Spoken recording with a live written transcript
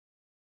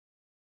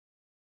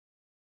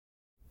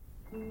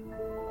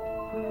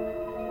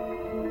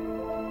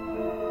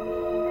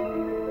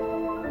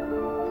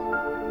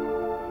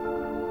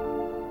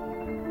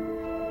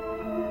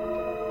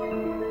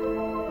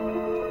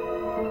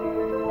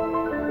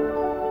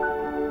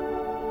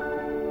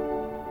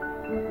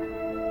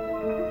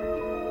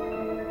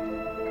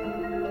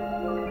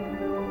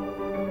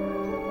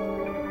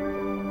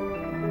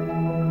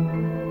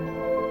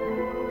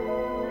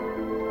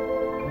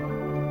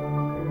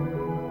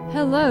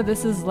Hello,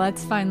 this is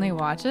Let's Finally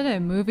Watch It, a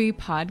movie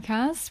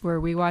podcast where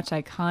we watch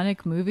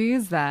iconic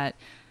movies that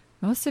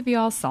most of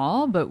y'all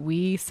saw, but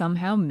we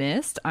somehow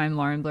missed. I'm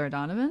Lauren Blair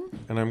Donovan.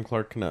 And I'm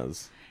Clark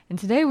Knez. And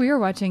today we are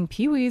watching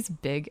Pee-wee's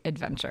Big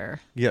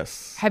Adventure.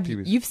 Yes.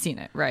 You've seen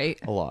it, right?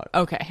 A lot.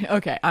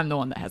 Okay. I'm the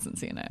one that hasn't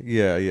seen it.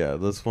 Yeah.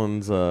 This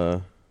one's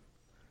a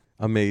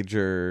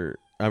major...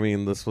 I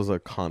mean, this was a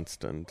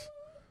constant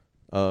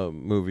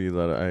movie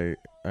that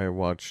I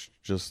watched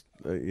just...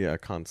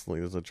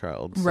 constantly as a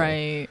child. So,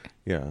 right.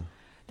 Yeah.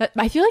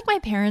 I feel like my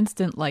parents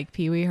didn't like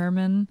Pee-wee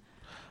Herman.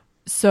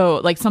 So,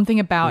 like, something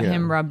about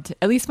him rubbed,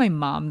 at least my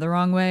mom, the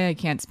wrong way. I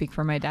can't speak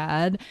for my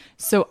dad.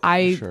 So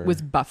I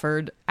was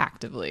buffered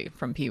actively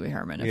from Pee-wee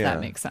Herman, if that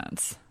makes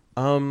sense.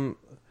 I don't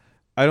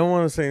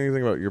want to say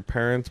anything about your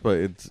parents, but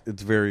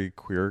it's very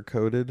queer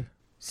coded.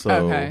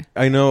 So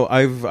I know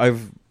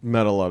I've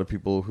met a lot of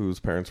people whose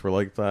parents were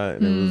like that,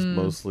 and it was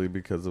mostly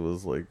because it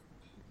was like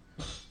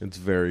it's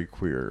very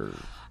queer.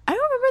 I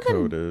don't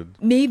remember them.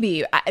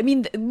 Maybe. I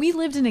mean, we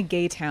lived in a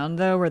gay town,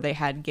 though, where they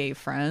had gay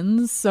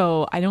friends.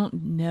 So I don't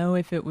know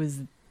if it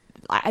was...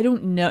 I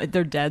don't know.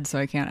 They're dead, so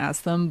I can't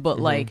ask them. But,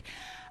 like,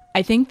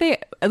 I think they...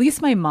 At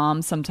least my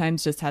mom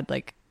sometimes just had,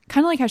 like...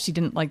 Kind of like how she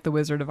didn't like The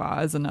Wizard of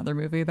Oz, another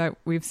movie that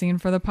we've seen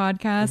for the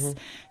podcast.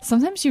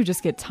 Sometimes she would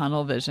just get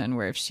tunnel vision,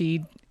 where if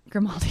she...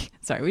 Grimaldi.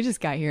 Sorry, we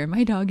just got here.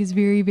 My dog is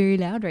very, very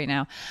loud right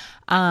now.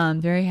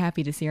 Very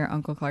happy to see our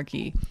Uncle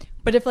Clarky.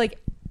 But if, like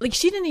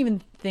she didn't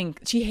even think...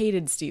 She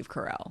hated Steve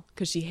Carell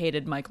because she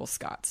hated Michael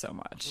Scott so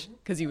much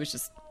because he was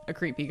just a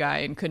creepy guy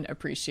and couldn't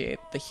appreciate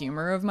the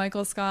humor of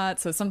Michael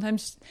Scott. So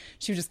sometimes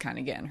she would just kind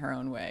of get in her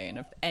own way. And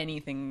if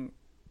anything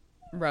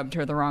rubbed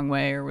her the wrong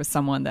way or was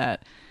someone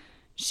that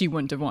she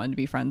wouldn't have wanted to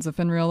be friends with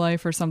in real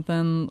life or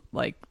something,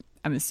 like,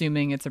 I'm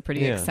assuming it's a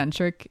pretty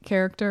eccentric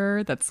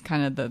character. That's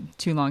kind of the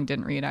too long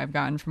didn't read I've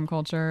gotten from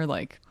culture.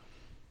 Like,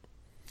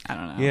 I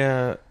don't know.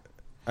 Yeah.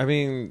 I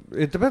mean,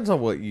 it depends on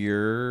what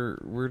year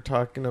we're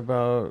talking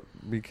about,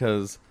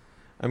 because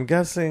I'm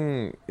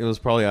guessing it was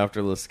probably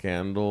after the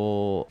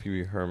scandal.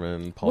 Pee-wee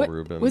Herman, Paul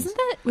Rubens.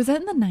 Was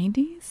that in the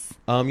 90s?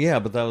 Yeah,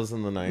 but that was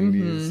in the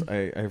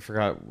 90s. I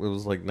forgot. It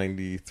was like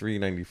 93,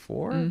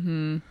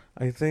 94.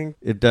 I think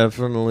it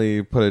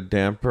definitely put a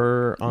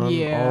damper on all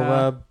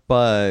that,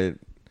 but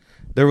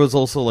there was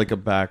also like a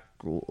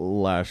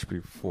backlash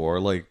before,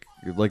 like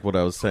what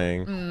I was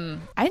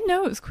saying. I didn't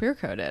know it was queer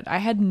coded. I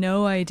had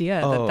no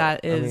idea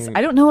that is.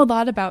 I don't know a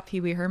lot about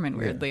Pee-wee Herman,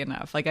 weirdly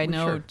enough. Like I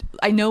know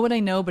what I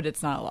know, but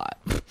it's not a lot.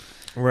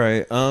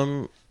 Right.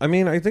 I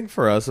mean, I think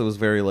for us it was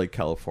very like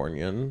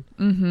Californian.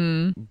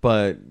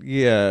 But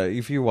yeah,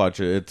 if you watch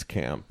it, it's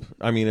camp.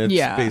 I mean, it's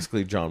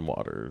basically John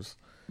Waters,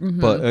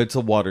 but it's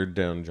a watered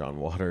down John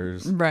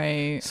Waters.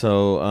 Right.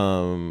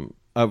 So,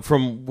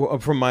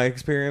 from my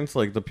experience,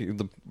 like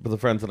the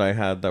friends that I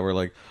had that were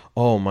like,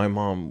 oh, my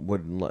mom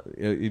wouldn't let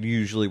it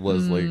usually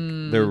was like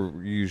they're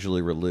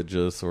usually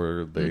religious,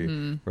 or they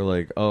were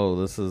like, oh,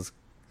 this is,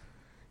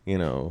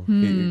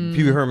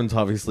 Pee-wee Herman's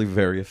obviously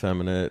very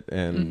effeminate,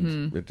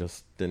 and it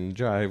just didn't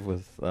jive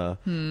with a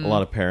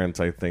lot of parents,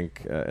 I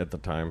think, at the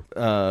time.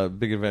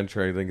 Big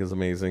Adventure, I think, is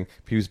amazing.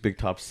 Pee-wee's Big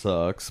Top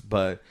sucks,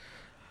 but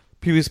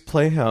Pee-wee's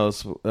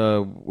Playhouse,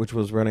 which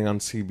was running on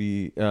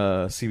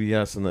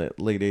CBS in the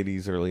late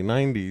 80s, early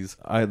 90s,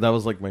 that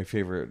was like my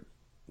favorite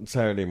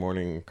Saturday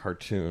morning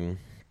cartoon.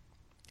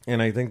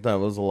 And I think that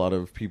was a lot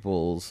of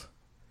people's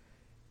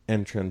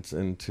entrance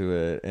into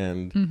it.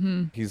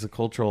 And he's a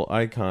cultural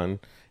icon.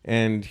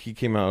 And he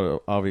came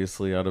out,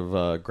 obviously, out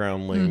of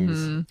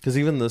Groundlings. Because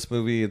even this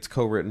movie, it's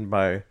co-written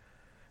by...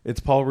 It's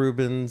Paul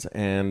Rubens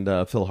and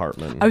Phil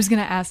Hartman. I was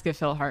going to ask if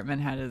Phil Hartman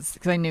had his...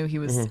 Because I knew he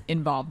was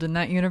involved in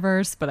that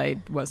universe, but I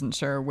wasn't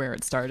sure where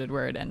it started,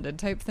 where it ended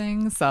type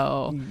thing,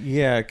 so...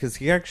 Yeah, because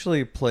he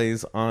actually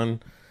plays on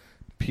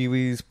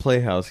Pee-wee's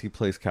Playhouse. He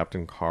plays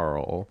Captain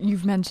Carl.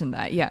 You've mentioned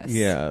that, yes.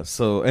 Yeah,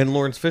 so... And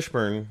Lawrence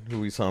Fishburne,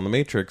 who we saw in The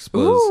Matrix,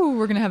 was... Ooh,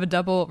 we're going to have a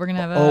double... We're going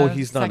to have a Oh,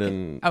 he's second... not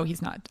in... Oh,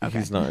 he's not. Okay.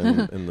 He's not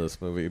in this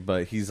movie,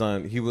 but he's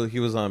on... He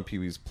was on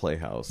Pee-wee's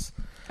Playhouse.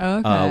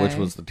 Okay. Which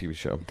was the TV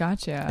show.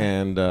 Gotcha.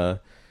 And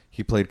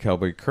he played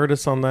Cowboy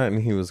Curtis on that,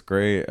 and he was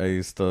great. I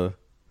used to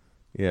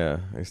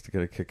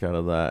get a kick out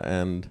of that.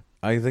 And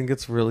I think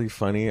it's really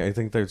funny. I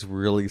think there's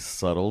really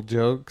subtle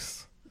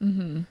jokes.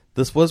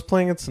 This was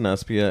playing at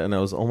Cinespia, and I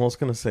was almost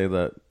going to say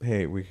that,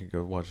 hey, we could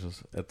go watch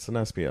this at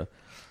Cinespia.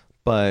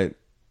 But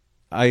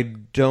I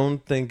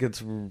don't think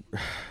it's...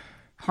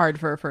 hard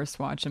for a first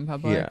watch in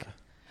public. Yeah.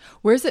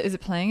 Where is it? Is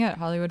it playing at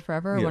Hollywood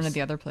Forever or Yes. one of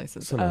the other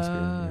places?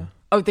 Cinespia, yeah.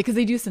 Oh, because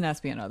they do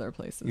Cinespia in other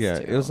places, Yeah,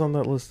 too. it was on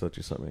that list that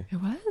you sent me. It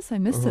was? I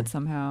missed it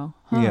somehow.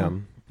 Huh. Yeah.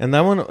 And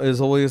that one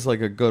is always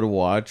like a good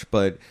watch,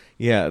 but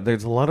yeah,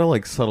 there's a lot of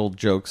like subtle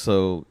jokes.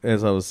 So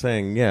as I was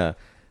saying, yeah,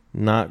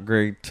 not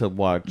great to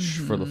watch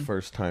for the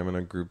first time in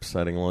a group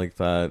setting like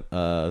that,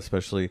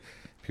 especially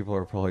people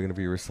are probably going to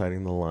be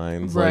reciting the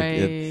lines.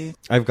 Right. Like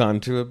I've gone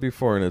to it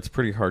before, and it's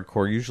pretty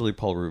hardcore. Usually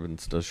Paul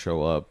Rubens does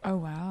show up. Oh,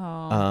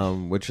 wow.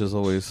 Which is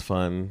always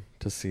fun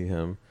to see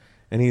him.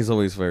 And he's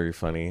always very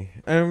funny.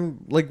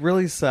 I'm like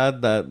really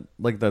sad that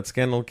like that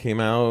scandal came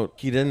out.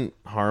 He didn't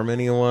harm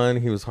anyone.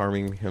 He was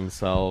harming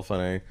himself,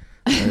 and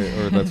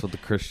or that's what the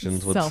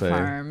Christians would say.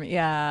 Self-harm.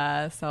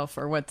 Yeah,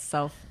 what's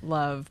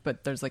self-love,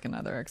 but there's like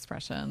another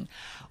expression.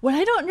 What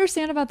I don't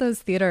understand about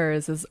those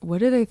theaters is what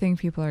do they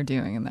think people are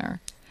doing in there?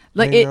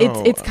 Like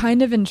it's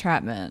kind of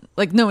entrapment.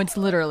 Like no, it's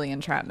literally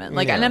entrapment.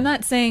 Like, and I'm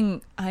not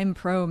saying I'm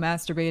pro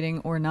masturbating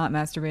or not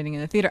masturbating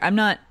in the theater. I'm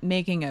not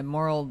making a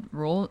moral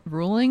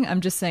ruling. I'm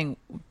just saying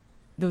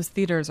those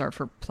theaters are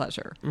for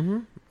pleasure. Mm-hmm.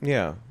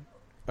 Yeah,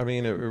 I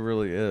mean it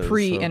really is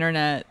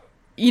pre-internet.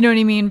 You know what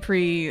I mean?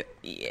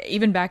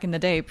 Even back in the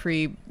day,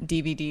 pre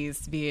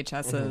DVDs,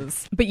 VHSs.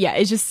 Mm-hmm. But yeah,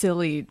 it's just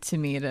silly to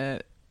me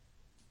to.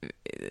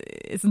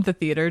 Isn't the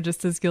theater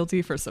just as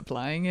guilty for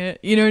supplying it?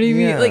 You know what I mean?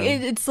 Yeah. Like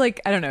it's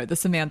like I don't know. The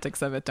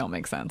semantics of it don't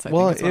make sense. I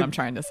think is what I'm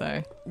trying to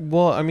say.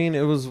 Well, I mean,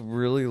 it was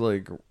really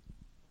like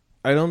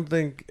I don't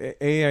think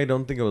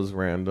it was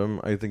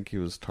random. I think he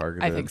was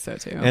targeted. I think so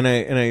too. And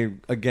I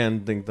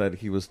again think that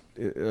he was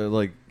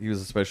he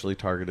was especially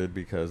targeted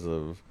because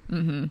of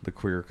the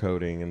queer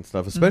coding and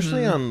stuff,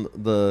 especially on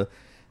the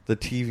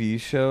TV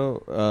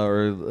show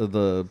or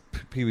the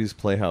Pee-wee's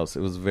Playhouse.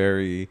 It was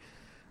very.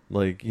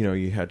 Like, you know,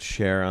 you had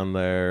Cher on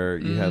there.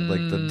 You had,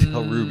 like, the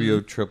Del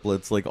Rubio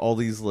triplets. Like, all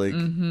these, like...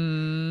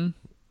 oh,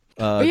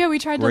 yeah, we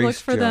tried to look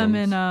for them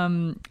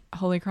in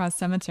Holy Cross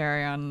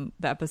Cemetery on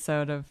the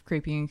episode of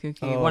Creepy and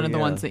Kooky. One of the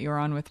ones that you were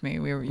on with me.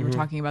 You were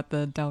talking about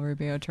the Del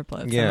Rubio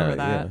triplets. Yeah, I remember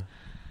that.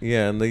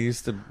 Yeah, and they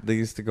used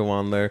to go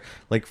on there.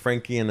 Like,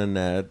 Frankie and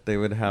Annette, they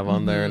would have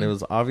on there. And it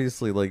was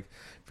obviously, like,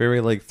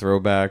 very, like,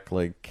 throwback,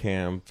 like,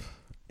 camp.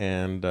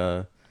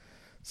 And...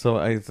 So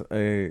I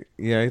think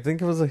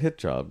it was a hit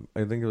job.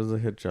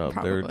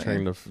 Probably. They were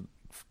trying to,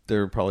 they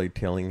were probably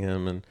tailing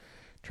him and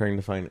trying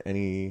to find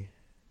anything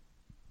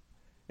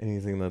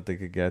that they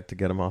could get to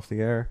get him off the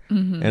air,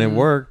 and it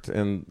worked.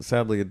 And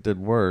sadly, it did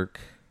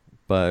work.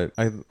 But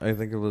I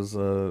think it was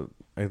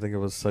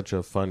such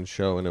a fun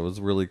show, and it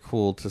was really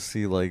cool to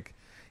see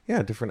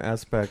different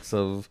aspects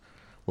of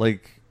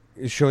like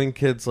showing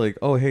kids like,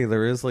 oh hey,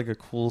 there are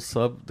cool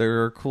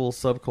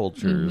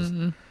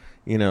subcultures.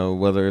 You know,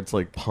 whether it's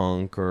like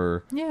punk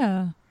or...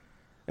 Yeah.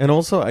 And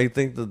also, I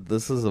think that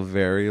this is a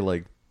very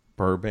like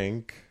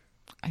Burbank...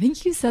 I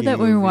think you said that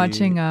when we were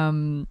watching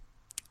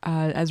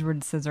Edward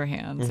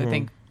Scissorhands. I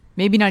think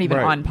maybe not even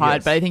on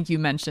pod, but I think you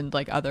mentioned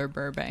like other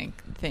Burbank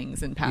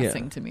things in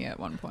passing to me at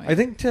one point. I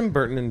think Tim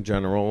Burton in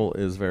general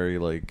is very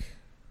like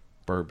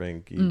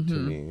Burbank-y to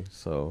me.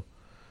 So,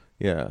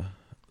 yeah.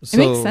 It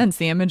makes sense.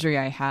 The imagery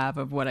I have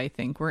of what I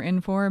think we're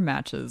in for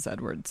matches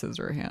Edward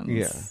Scissorhands.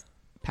 Yeah.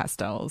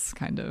 Pastels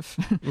kind of.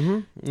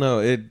 No,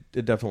 it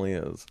definitely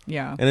is.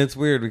 Yeah. And it's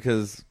weird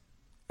because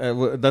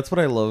that's what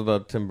I love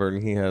about Tim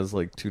Burton. He has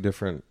like two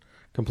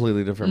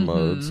completely different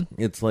modes.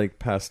 It's like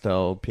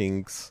pastel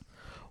pinks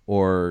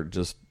or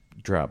just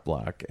drab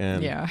black.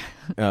 And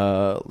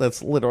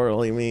that's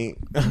literally me.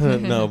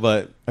 No,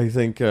 but I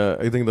think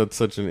that's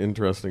such an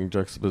interesting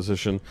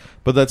juxtaposition.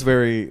 But that's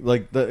very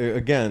like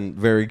again,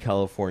 very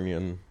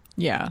Californian.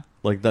 Yeah.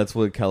 Like that's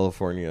what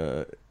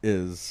California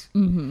is.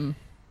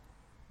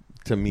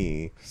 To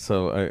me.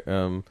 So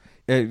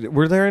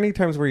were there any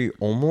times where you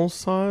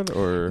almost saw it,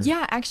 or?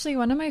 Yeah, actually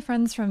one of my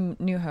friends from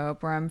New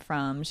Hope, where I'm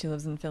from, she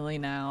lives in Philly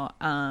now,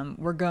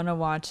 we're gonna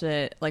watch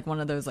it like one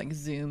of those like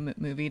Zoom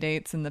movie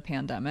dates in the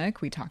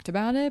pandemic. We talked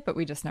about it, but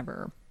we just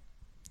never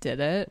did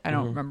it. I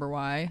don't remember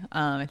why.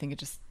 I think it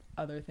just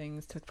other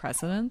things took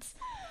precedence,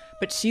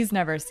 but she's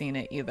never seen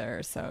it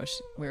either, so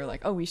we were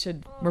like, oh, we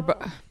should.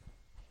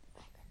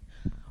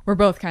 We're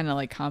both kind of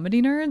like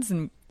comedy nerds,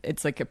 and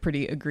it's like a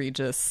pretty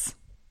egregious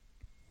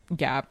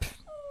gap,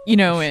 you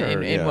know,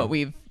 in what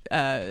we've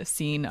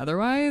seen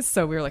otherwise.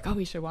 So we were like, oh,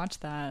 we should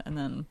watch that. And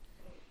then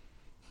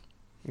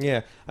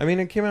I mean,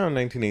 it came out in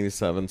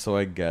 1987, so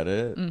I get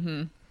it.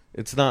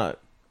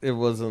 It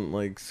wasn't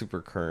like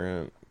super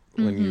current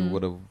when you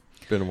would have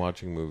been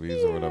watching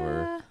movies or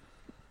whatever.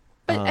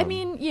 But I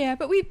mean,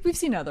 but we've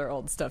seen other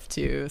old stuff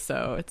too,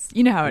 so it's,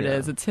 you know how it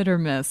is. It's hit or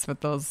miss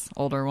with those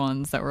older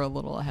ones that were a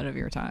little ahead of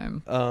your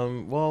time.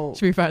 Well,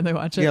 should we finally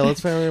watch it? Yeah,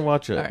 let's finally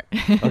watch it. All right.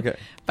 Okay.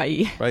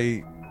 Bye.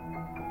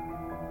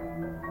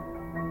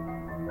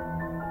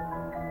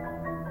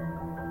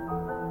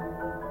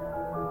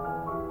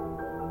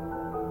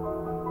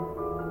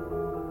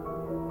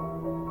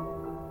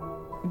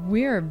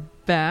 We're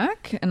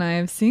back, and I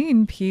have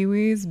seen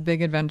Pee-wee's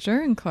Big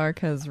Adventure, and Clark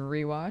has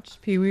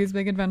rewatched Pee-wee's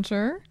Big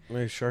Adventure.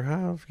 I sure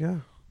have, yeah.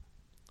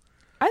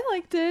 I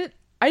liked it.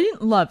 I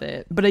didn't love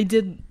it, but I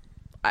did.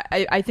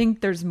 I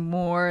think there's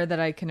more that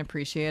I can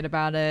appreciate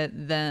about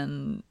it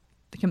than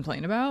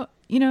complain about,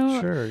 you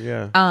know? Sure,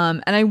 yeah.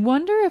 And I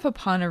wonder if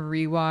upon a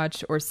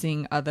rewatch or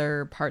seeing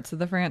other parts of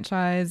the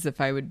franchise, if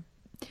I would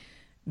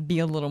be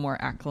a little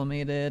more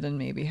acclimated and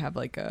maybe have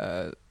like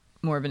a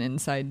more of an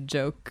inside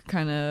joke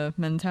kind of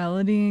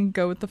mentality,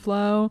 go with the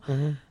flow.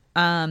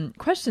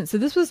 Question. So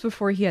this was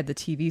before he had the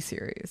TV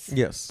series.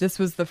 Yes. This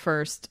was the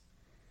first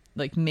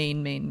like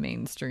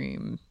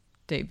mainstream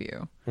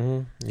debut.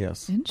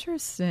 Yes.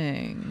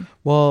 Interesting.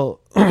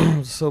 Well,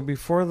 so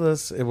before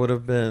this, it would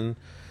have been,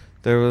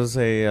 there was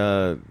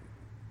a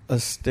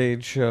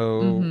stage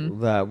show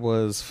that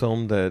was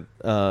filmed at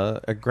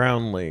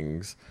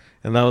Groundlings,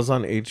 and that was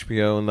on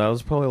HBO, and that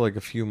was probably like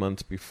a few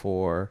months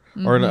before,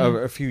 or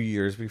a few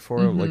years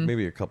before, like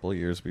maybe a couple of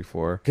years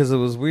before, because it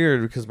was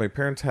weird because my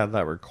parents had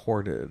that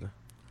recorded.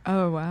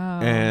 Oh wow!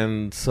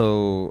 And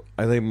so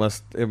I think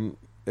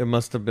it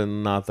must have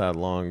been not that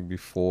long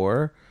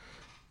before,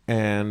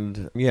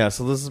 and yeah,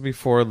 so this is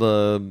before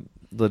the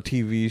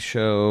TV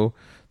show,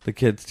 the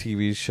kids'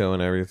 TV show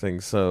and everything.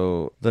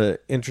 So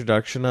the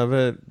introduction of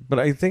it, but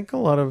I think a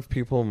lot of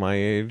people my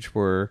age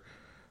were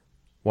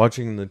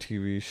watching the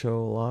TV show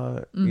a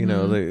lot. You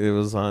know, it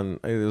was on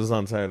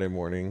Saturday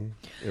morning.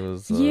 It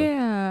was I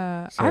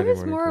Saturday was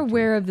morning more cartoon.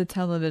 aware of the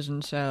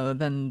television show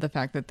than the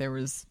fact that there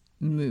was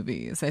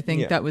movies. I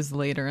think that was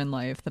later in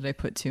life that I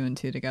put two and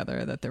two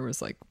together, that there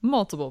was like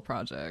multiple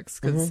projects,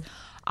 because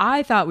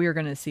I thought we were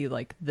going to see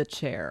like The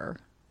Chair.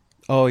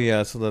 Oh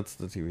yeah, so that's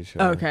the TV show.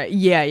 Okay,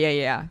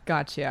 yeah,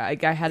 gotcha.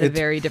 I had a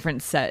very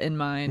different set in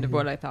mind of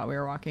what I thought we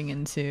were walking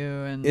into,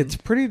 and It's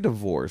pretty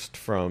divorced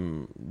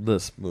from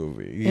this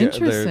movie.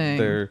 Interesting.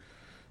 They're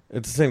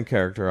it's the same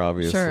character,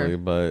 obviously, Sure.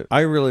 but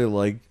I really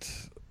liked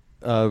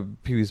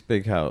Pee-wee's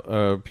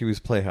Pee-wee's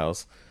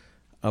Playhouse,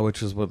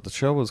 which is what the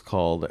show was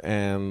called,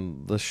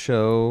 and the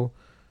show.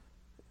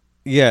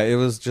 Yeah, it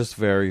was just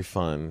very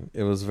fun.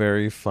 It was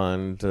very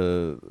fun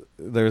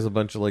there's a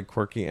bunch of like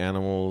quirky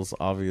animals,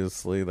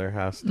 obviously there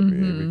has to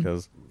be,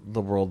 because the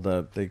world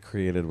that they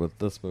created with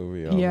this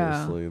movie,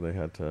 obviously they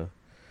had to.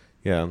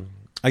 Yeah.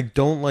 I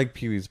don't like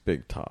Pee-wee's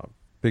Big Top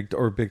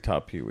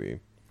Pee-wee.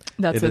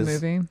 that's a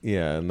movie.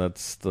 Yeah, and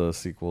that's the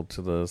sequel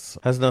to this.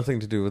 Has nothing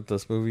to do with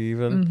this movie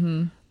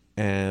even.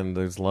 And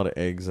there's a lot of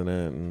eggs in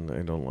it, and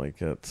I don't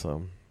like it,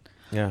 so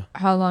yeah.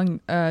 How long?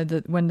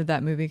 When did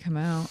that movie come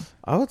out?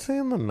 I would say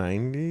in the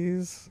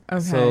 90s. Okay.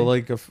 So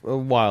like a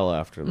while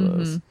after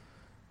this.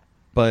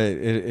 But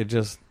it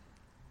just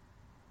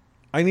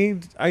I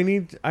need to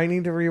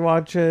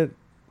rewatch it.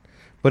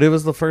 But it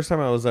was the first time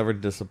I was ever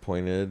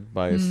disappointed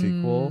by a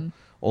sequel.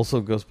 Also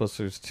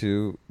Ghostbusters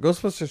 2.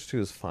 Ghostbusters 2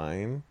 is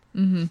fine.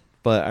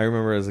 But I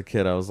remember as a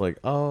kid I was like,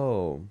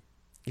 "Oh,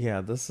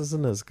 yeah, this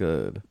isn't as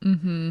good."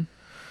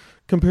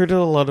 Compared to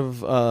a lot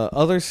of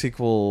other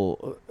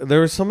sequel, there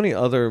were so many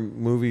other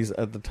movies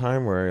at the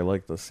time where I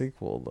liked the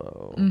sequel,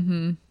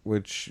 though.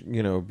 Which,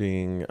 you know,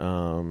 being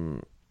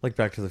like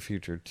Back to the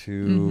Future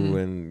 2,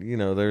 and, you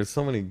know, there's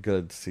so many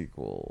good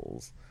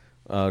sequels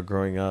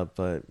growing up,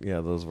 but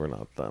yeah, those were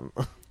not them.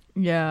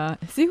 Yeah.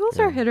 Sequels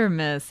are hit or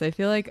miss. I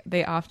feel like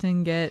they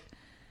often get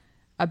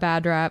a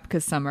bad rap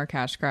because some are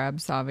cash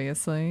grabs,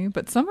 obviously,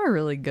 but some are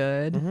really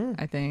good,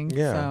 I think.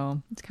 Yeah.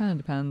 So it kind of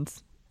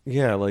depends.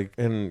 Yeah, like,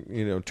 and,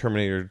 you know,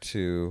 Terminator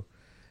 2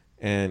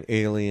 and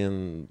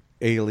Aliens.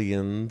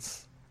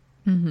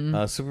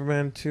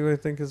 Superman 2, I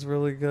think, is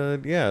really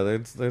good. Yeah,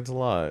 there's a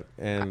lot.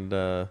 And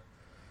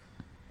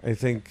I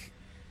think,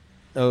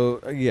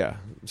 yeah.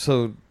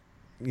 So,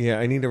 yeah,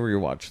 I need to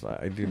rewatch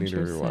that. I do need to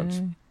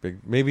rewatch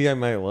Maybe I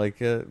might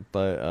like it,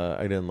 but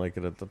I didn't like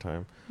it at the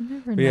time. You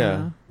never But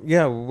know.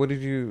 yeah, what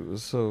did you,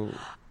 so,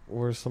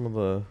 what are some of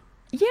the...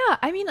 Yeah,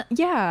 I mean,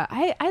 yeah,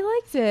 I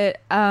liked it.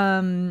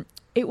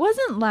 It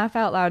wasn't laugh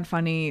out loud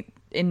funny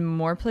in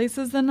more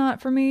places than not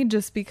for me,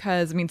 just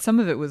because, I mean, some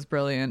of it was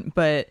brilliant,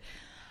 but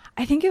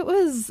I think it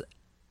was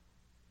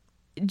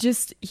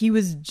just, he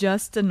was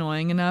just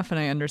annoying enough, and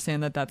I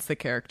understand that that's the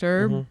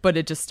character, but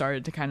it just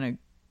started to kind of,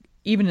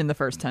 even in the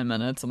first 10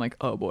 minutes, I'm like,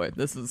 oh boy,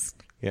 that's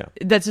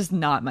just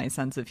not my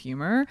sense of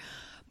humor.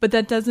 But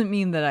that doesn't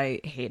mean that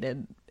I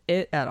hated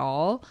it at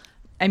all.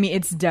 I mean,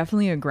 it's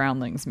definitely a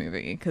Groundlings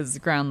movie, because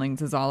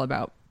Groundlings is all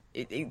about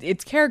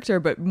it's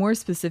character, but more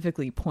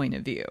specifically point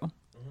of view.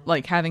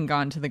 Like, having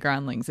gone to the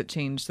Groundlings, it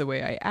changed the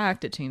way I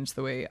act, it changed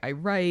the way I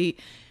write,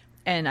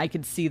 and I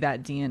could see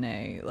that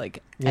DNA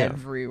like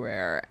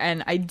everywhere.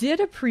 And I did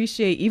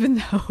appreciate,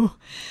 even though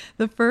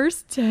the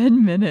first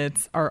 10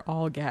 minutes are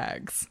all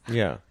gags.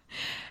 Yeah.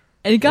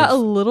 And it got a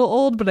little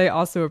old, but I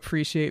also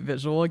appreciate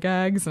visual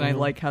gags, and I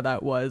like how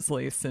that was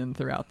laced in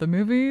throughout the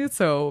movie.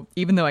 So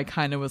even though I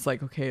kind of was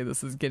like, okay,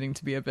 this is getting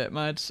to be a bit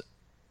much,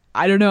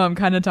 I don't know, I'm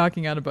kind of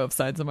talking out of both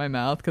sides of my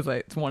mouth, because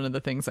it's one of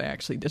the things I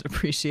actually did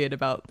appreciate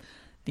about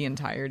the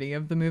entirety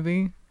of the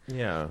movie.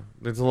 Yeah,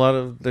 there's a lot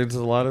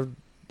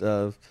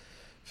of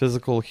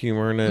physical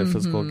humor in it,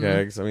 physical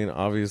gags. I mean,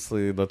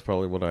 obviously that's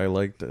probably what I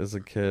liked as a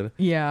kid.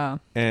 Yeah.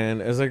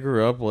 And as I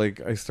grew up,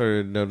 like, I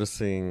started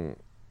noticing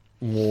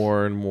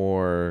more and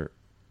more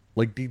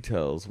like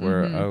details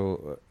where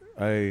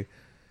I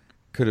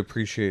could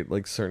appreciate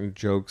like certain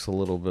jokes a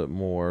little bit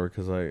more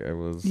because I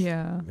was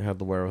had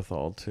the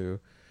wherewithal to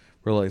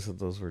realize that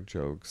those were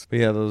jokes. But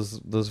yeah, those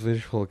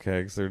visual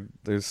gags,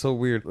 they're so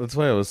weird. That's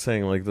why I was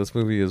saying like this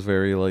movie is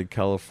very like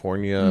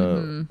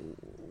California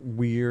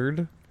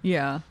weird.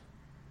 Yeah.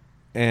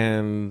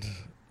 And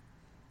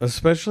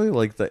especially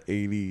like the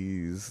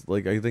 80s.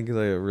 Like I think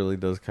that it really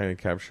does kind of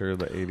capture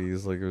the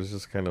 80s. Like it was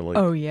just kind of like,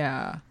 oh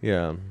yeah.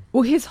 Yeah.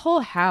 Well, his whole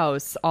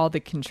house, all the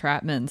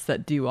contraptions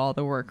that do all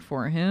the work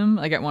for him.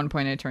 Like at one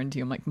point I turned to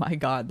you, I'm like, my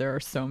God, there are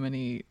so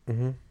many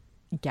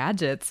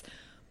gadgets.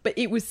 But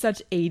it was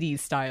such 80s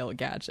style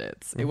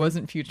gadgets. It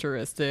wasn't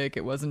futuristic.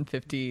 It wasn't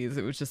 50s.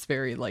 It was just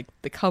very like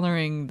the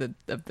coloring,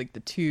 of like the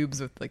tubes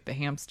with like the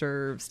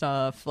hamster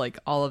stuff. Like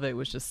all of it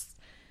was just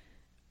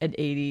an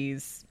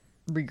 80s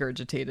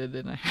regurgitated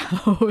in a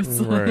house.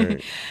 Right.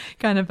 Like,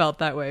 kind of felt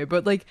that way.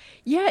 But like,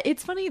 yeah,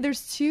 it's funny.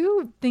 There's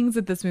two things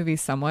that this movie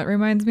somewhat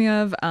reminds me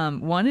of.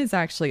 One is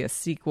actually a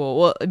sequel.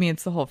 Well, I mean,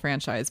 it's the whole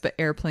franchise, but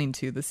Airplane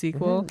 2, the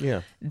sequel.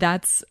 Yeah.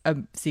 That's a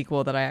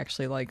sequel that I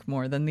actually like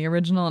more than the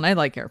original. And I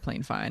like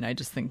Airplane fine. I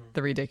just think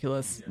the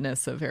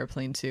ridiculousness of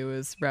Airplane 2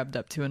 is revved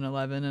up to an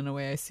 11 in a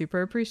way I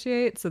super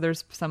appreciate. So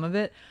there's some of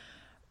it.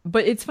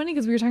 But it's funny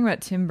because we were talking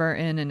about Tim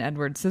Burton and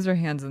Edward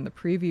Scissorhands in the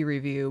preview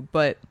review,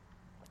 but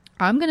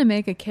I'm going to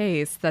make a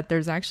case that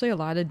there's actually a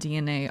lot of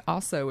DNA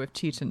also with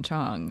Cheech and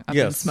Chong. I've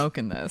been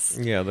smoking this.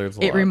 Yeah, there's a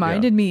lot. It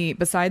reminded me,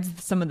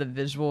 besides some of the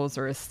visuals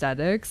or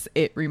aesthetics,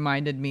 it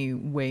reminded me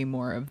way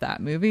more of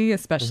that movie,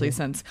 especially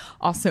since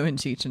also in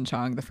Cheech and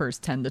Chong, the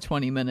first 10 to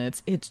 20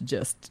 minutes, it's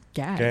just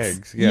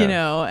gags. Yeah. You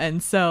know?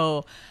 And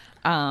so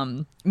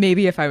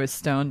maybe if I was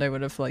stoned, I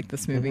would have liked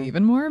this movie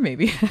even more.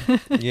 Maybe.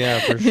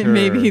 Yeah, for sure.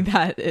 Maybe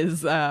that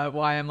is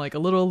why I'm like a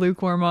little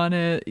lukewarm on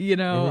it, you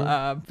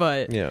know?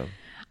 But yeah.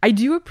 I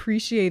do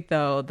appreciate,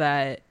 though,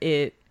 that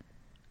I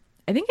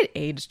think it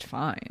aged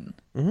fine.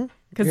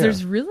 Because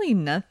there's really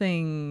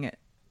nothing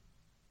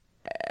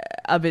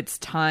of its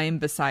time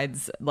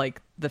besides,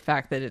 like, the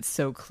fact that it's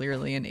so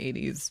clearly an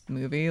 80s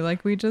movie,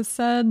 like we just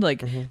said.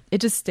 Like,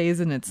 it just stays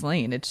in its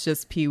lane. It's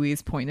just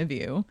Pee-wee's point of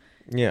view.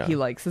 Yeah. He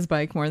likes his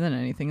bike more than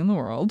anything in the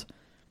world.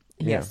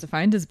 He has to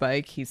find his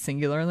bike. He's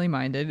singularly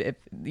minded.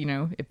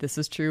 If this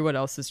is true, what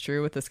else is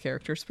true with this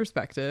character's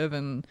perspective?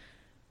 And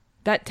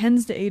that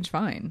tends to age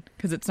fine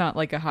because it's not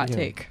like a hot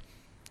take.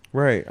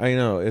 Right. I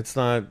know. It's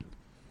not.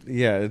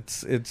 Yeah.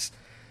 It's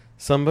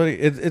somebody.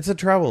 It's a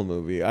travel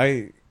movie.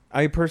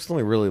 I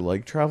personally really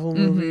like travel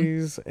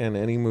movies and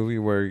any movie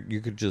where you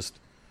could just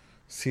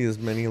see as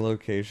many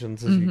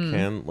locations as you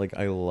can. Like,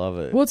 I love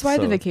it. Well, it's why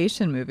the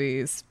vacation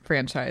movies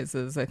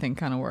franchises, I think,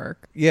 kind of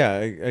work. Yeah.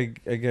 I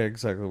get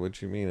exactly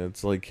what you mean.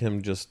 It's like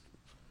him just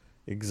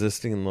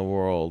existing in the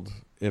world.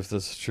 If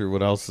this is true,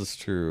 what else is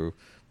true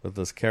with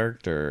this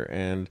character?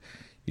 And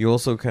you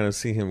also kind of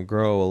see him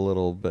grow a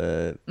little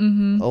bit.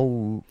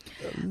 Oh,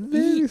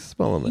 very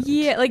small amount.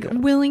 Yeah, like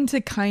willing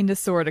to kind of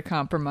sort of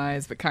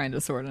compromise, but kind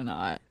of sort of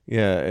not.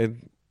 Yeah,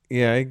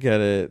 I get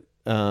it.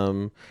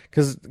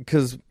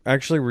 Because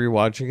actually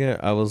rewatching it,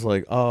 I was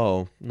like,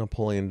 oh,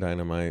 Napoleon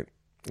Dynamite.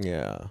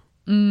 Yeah.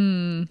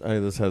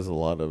 This has a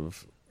lot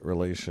of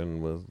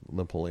relation with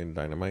Napoleon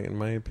Dynamite, in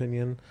my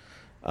opinion.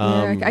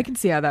 Yeah, I can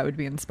see how that would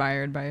be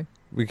inspired by.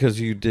 Because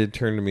you did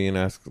turn to me and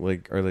ask,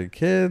 like, are they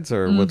kids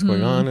or what's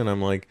going on? And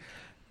I'm like,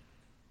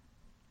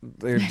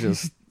 they're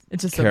just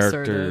it's just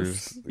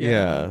characters.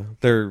 Yeah.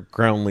 They're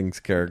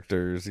Groundlings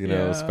characters, you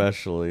know,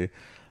 especially.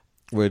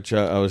 Which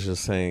I was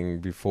just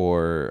saying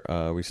before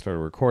we started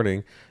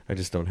recording, I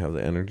just don't have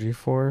the energy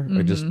for.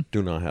 I just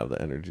do not have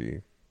the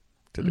energy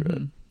to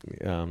do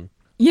it.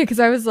 Yeah,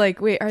 because I was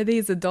like, wait, are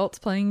these adults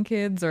playing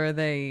kids or are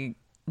they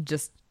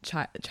just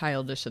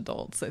childish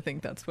adults? I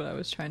think that's what I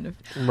was trying to.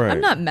 Right.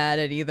 I'm not mad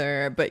at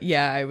either, but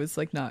yeah, I was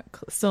like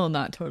still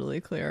not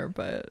totally clear,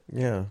 but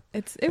yeah,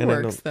 it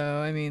works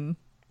though. I mean,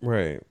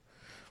 right.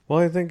 Well,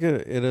 I think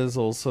it is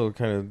also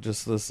kind of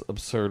just this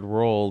absurd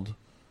world,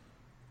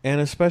 and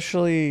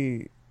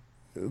especially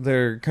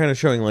they're kind of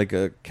showing like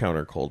a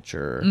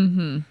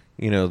counterculture.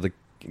 You know, the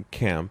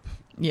camp.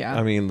 Yeah.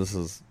 I mean, this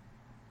is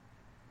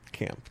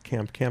camp.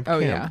 Oh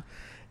yeah.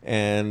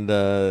 And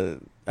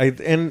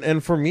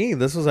and for me,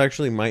 this was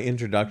actually my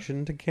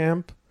introduction to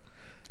camp.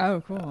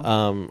 Oh, cool.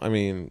 I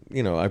mean,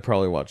 you know, I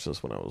probably watched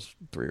this when I was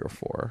 3 or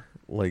 4.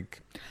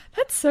 Like,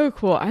 that's so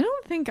cool. I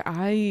don't think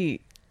I'm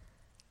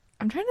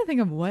trying to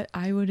think of what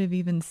I would have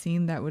even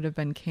seen that would have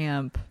been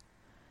camp.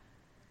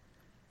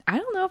 I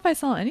don't know if I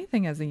saw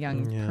anything as a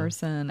young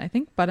person. I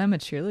think But I'm a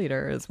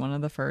Cheerleader is one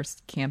of the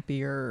first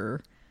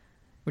campier,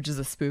 which is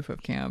a spoof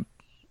of camp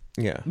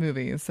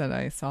movies that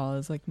I saw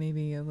as like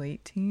maybe a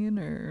late teen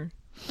or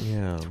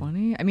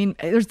 20. I mean,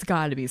 there's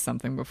got to be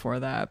something before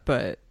that,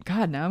 but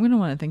God, now I'm going to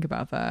want to think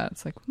about that.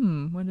 It's like,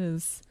 what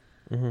is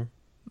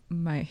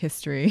my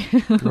history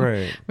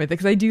right with it?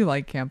 Because I do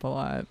like camp a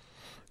lot.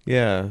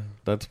 Yeah,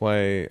 that's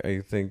why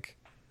I think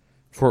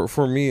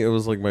for me it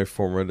was like my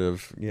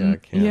formative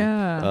camp.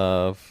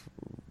 Yeah.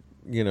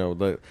 You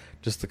know,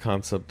 just the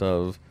concept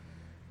of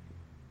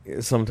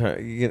sometimes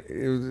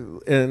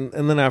and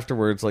then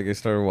afterwards, like I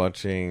started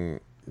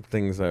watching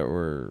things that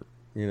were,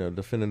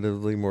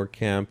 definitively more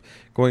camp.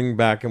 Going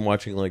back and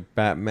watching like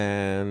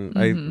Batman,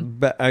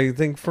 I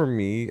think for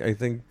me, I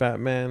think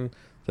Batman,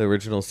 the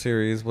original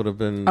series, would have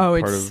been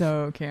part of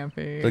so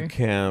campy. The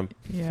camp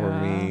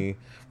for me,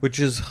 which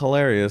is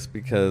hilarious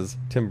because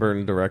Tim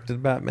Burton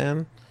directed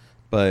Batman,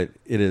 but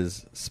it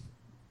is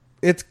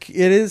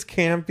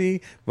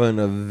campy, but in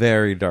a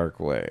very dark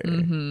way.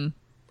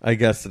 I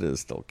guess it is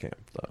still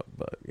camp though,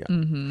 but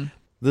yeah.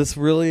 This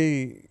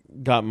really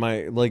got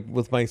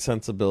with my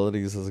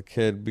sensibilities as a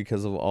kid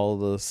because of all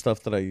the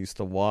stuff that I used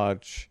to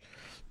watch.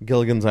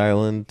 Gilligan's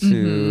Island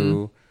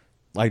to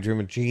I Dream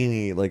of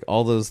Jeannie, like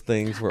all those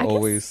things were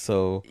always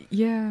so...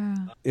 Yeah.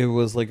 It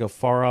was like a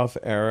far off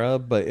era,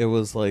 but it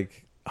was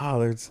like,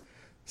 there's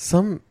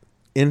some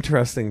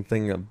interesting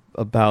thing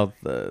about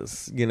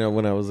this,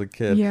 when I was a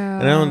kid. Yeah.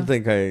 And I don't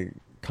think I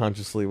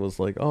consciously was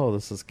like, oh,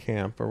 this is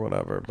camp or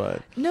whatever,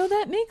 but no,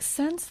 that makes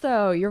sense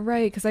though. You're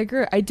right, because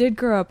I did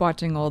grow up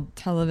watching old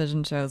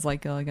television shows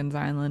like Gilligan's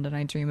Island and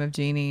I Dream of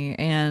Jeannie,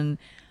 and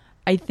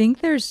I think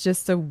there's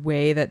just a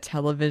way that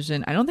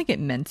television, I don't think it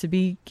meant to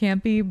be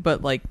campy,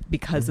 but like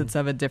because it's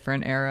of a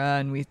different era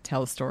and we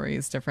tell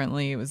stories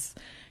differently, it was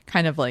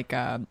kind of like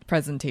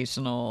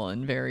presentational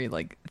and very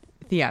like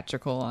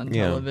theatrical on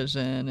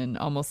television and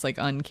almost like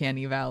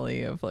uncanny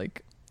valley of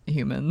like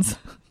humans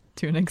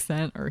to an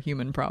extent, or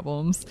human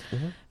problems.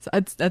 So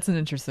that's an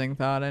interesting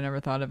thought. I never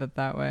thought of it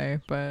that way,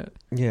 but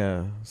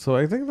yeah. So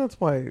I think that's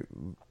why,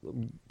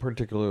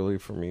 particularly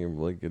for me,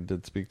 like it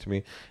did speak to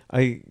me.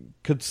 I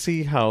could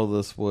see how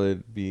this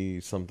would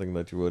be something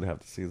that you would have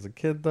to see as a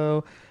kid,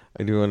 though.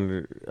 I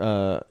do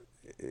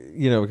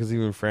because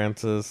even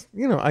Francis,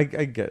 I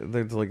get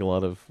there's like a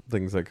lot of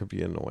things that could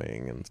be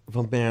annoying,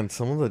 but man,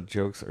 some of the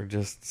jokes are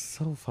just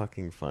so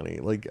fucking funny.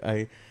 Like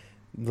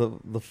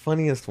The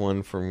funniest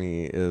one for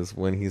me is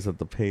when he's at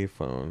the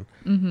payphone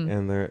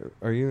and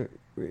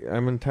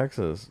I'm in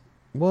Texas.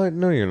 What?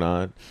 No, you're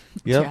not.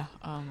 Yep. Yeah.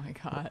 Oh my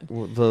God.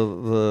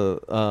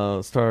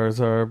 The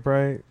stars are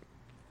bright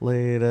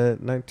late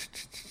at night.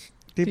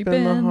 Deep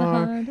in the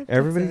heart.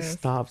 Everybody Texas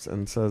stops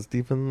and says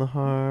deep in the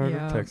heart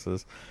of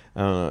Texas. I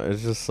don't know.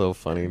 It's just so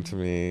funny to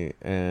me.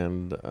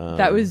 And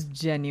that was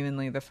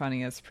genuinely the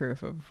funniest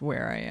proof of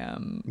where I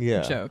am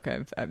joke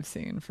I've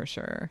seen for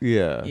sure.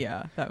 Yeah.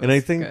 Yeah. That was and I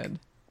think good.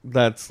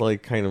 That's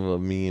like kind of a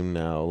meme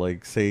now.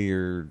 Like say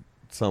you're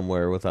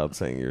somewhere without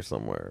saying you're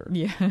somewhere.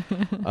 Yeah.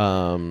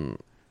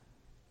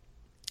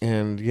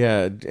 And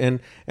yeah, and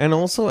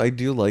also I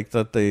do like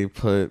that they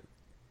put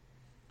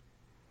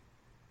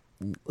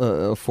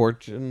a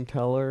fortune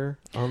teller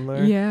on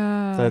there.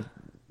 Yeah. That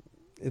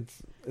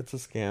it's a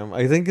scam.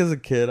 I think as a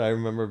kid I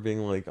remember being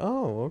like,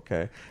 oh,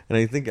 okay. And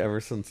I think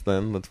ever since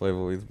then that's why I've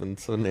always been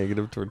so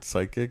negative towards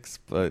psychics.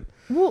 But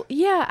well,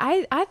 yeah,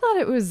 I thought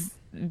it was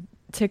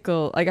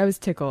I was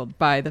tickled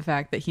by the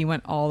fact that he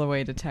went all the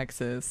way to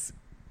Texas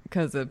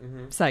because a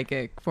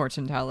psychic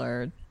fortune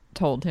teller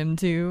told him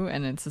to,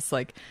 and it's just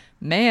like,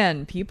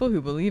 man, people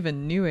who believe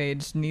in New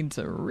Age need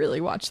to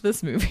really watch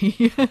this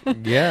movie.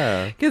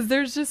 Yeah, because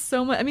there's just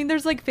so much. I mean,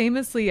 there's like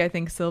famously, I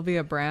think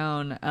Sylvia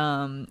Browne,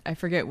 I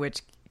forget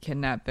which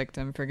kidnap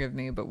victim, forgive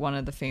me, but one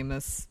of the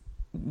famous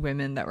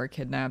women that were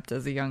kidnapped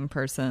as a young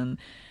person,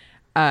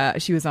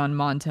 she was on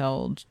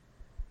Montel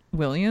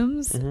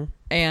Williams,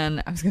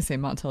 and I was gonna say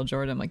Montel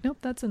Jordan. I'm like, nope,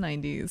 that's a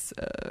 90s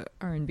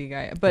R&B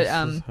guy. But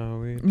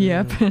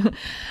yep.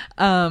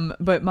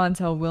 But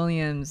Montel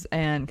Williams,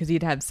 and because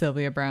he'd had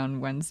Sylvia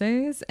Browne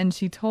Wednesdays, and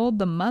she told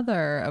the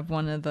mother of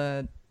one of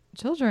the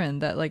children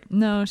that like,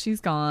 no, she's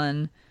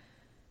gone.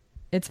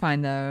 It's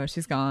fine though.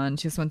 She's gone.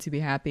 She just wants to be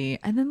happy.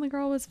 And then the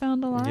girl was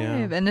found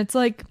alive, and it's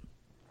like,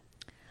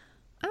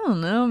 I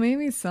don't know,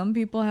 maybe some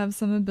people have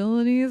some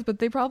abilities, but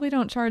they probably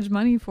don't charge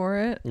money for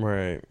it.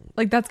 Right.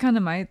 Like, that's kind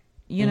of my,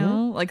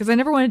 know, like, because I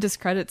never want to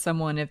discredit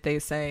someone if they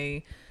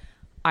say,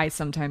 I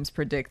sometimes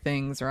predict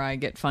things or I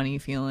get funny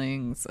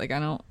feelings. Like,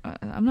 I'm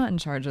not in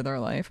charge of their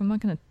life. I'm not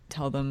going to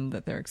tell them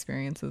that their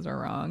experiences are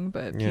wrong,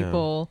 but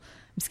people,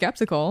 I'm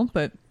skeptical,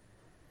 but,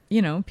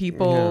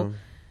 people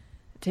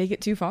take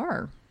it too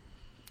far.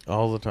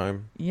 All the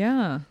time.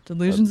 Yeah.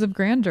 Delusions of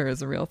grandeur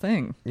is a real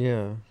thing.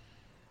 Yeah.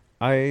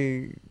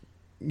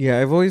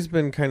 I've always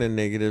been kind of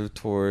negative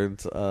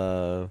towards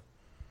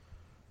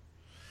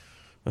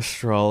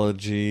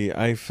astrology.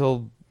 I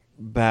feel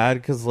bad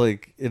because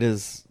like it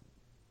is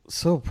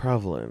so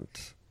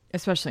prevalent,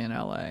 especially in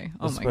LA.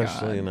 Oh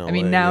especially my god! In LA, I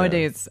mean,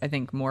 nowadays I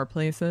think more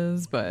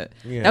places, but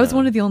that was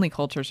one of the only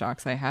culture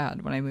shocks I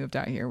had when I moved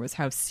out here was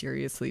how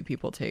seriously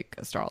people take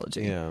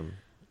astrology. Yeah,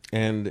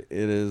 and it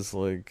is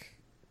like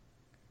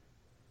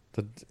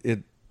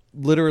it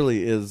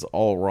literally is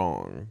all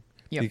wrong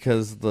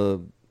because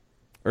the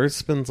Earth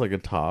spins like a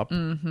top.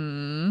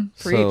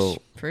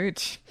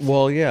 Preach.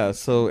 Well, yeah.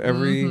 So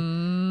every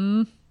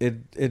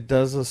it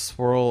does a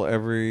swirl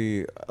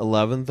every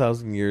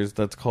 11,000 years.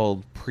 That's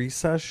called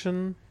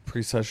precession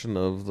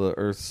of the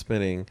Earth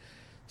spinning.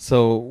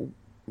 So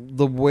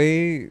the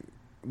way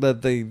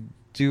that they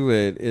do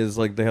it is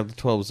like they have the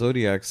 12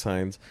 zodiac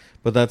signs,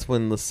 but that's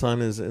when the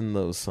sun is in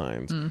those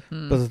signs.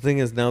 But the thing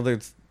is, now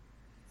there's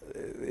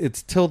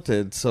it's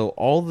tilted, so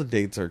all the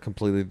dates are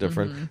completely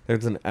different.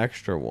 There's an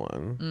extra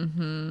one,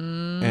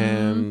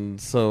 and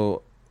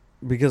so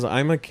because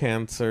I'm a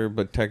Cancer,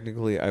 but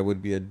technically I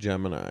would be a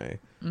Gemini,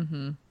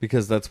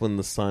 because that's where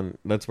the sun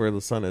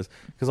is.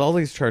 Because all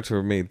these charts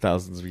were made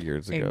thousands of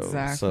years ago,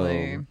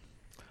 Exactly. so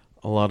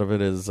a lot of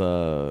it is,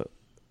 a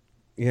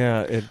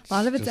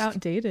lot of it's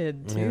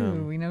outdated too. Yeah.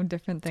 We know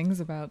different things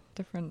about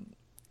different.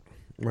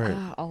 Right.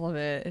 All of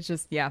it. It's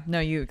just, no,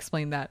 you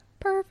explained that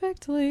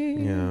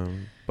perfectly. Yeah,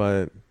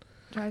 but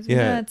Drives me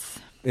nuts.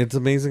 It's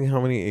amazing how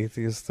many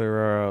atheists there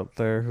are out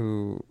there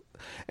who,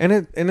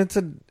 it's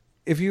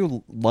if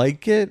you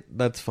like it,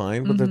 that's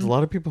fine. But there's a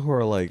lot of people who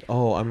are like,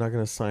 oh, I'm not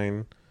going to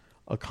sign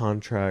a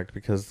contract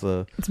because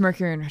it's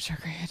Mercury in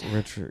retrograde.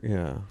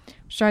 Yeah,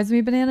 which drives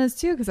me bananas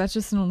too, because that's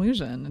just an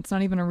illusion. It's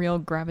not even a real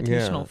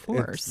gravitational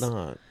force. It's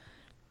not.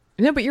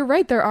 No, but you're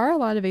right. There are a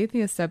lot of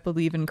atheists that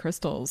believe in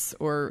crystals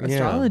or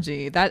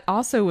astrology. That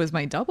also was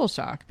my double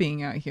shock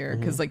being out here,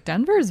 because like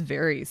Denver is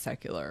very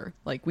secular.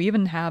 Like we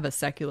even have a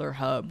secular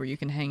hub where you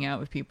can hang out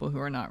with people who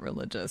are not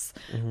religious.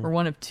 We're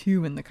one of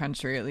two in the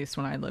country, at least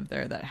when I lived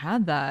there, that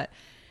had that.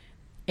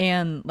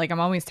 And like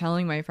I'm always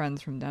telling my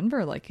friends from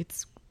Denver, like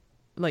it's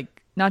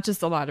like not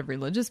just a lot of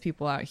religious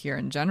people out here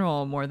in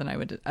general, more than I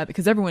would,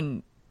 because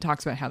everyone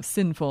talks about how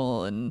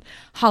sinful and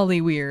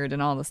Holly weird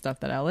and all the stuff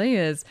that LA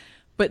is.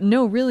 But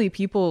no, really,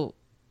 people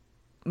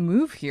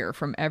move here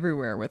from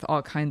everywhere with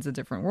all kinds of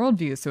different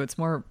worldviews. So it's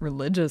more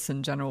religious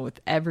in general, with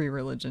every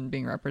religion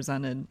being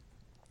represented.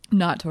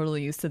 Not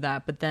totally used to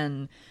that. But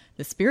then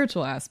the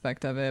spiritual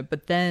aspect of it.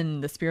 But then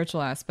the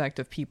spiritual aspect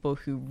of people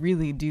who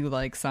really do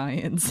like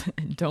science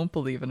and don't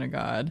believe in a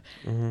god.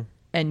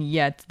 And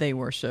yet they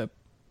worship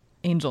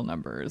angel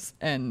numbers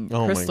and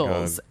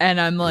crystals. And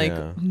I'm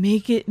like,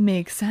 make it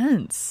make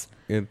sense.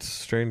 It's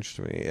strange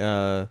to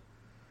me.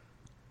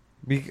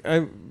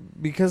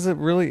 Because it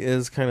really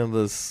is kind of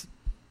this,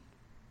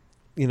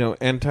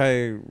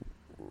 anti-organized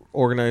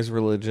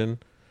religion,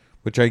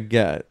 which I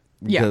get.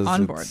 Yeah,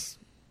 on board.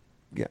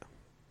 Yeah.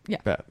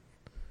 Bad.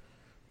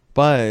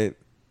 But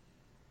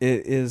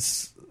it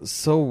is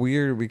so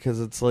weird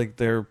because it's like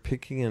they're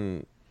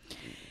picking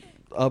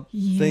up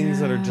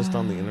things that are just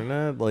on the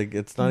internet. Like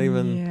it's not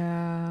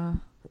even.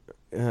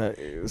 Yeah.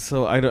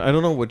 So I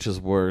don't know which is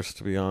worse,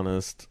 to be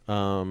honest.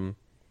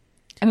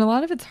 And a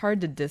lot of it's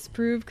hard to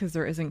disprove because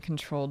there isn't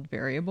controlled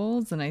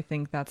variables. And I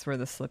think that's where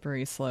the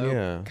slippery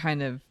slope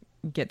kind of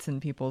gets in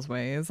people's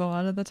ways a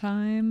lot of the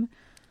time.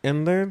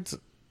 And the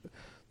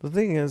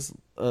thing is,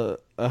 a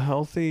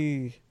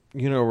healthy,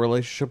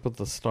 relationship with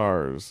the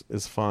stars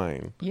is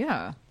fine.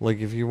 Yeah. Like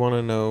if you want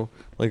to know,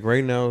 like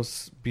right now,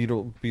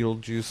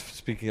 Beetlejuice,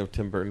 speaking of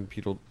Tim Burton,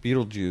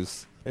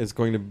 Beetlejuice is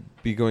going to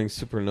be going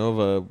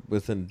supernova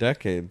within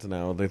decades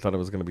now. They thought it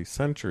was going to be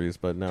centuries,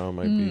 but now it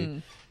might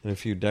be in a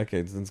few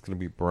decades, and it's going to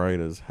be bright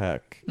as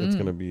heck. It's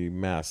going to be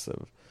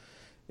massive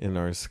in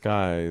our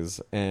skies.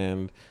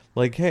 And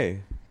like,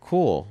 hey,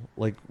 cool.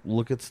 Like,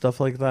 look at stuff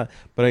like that.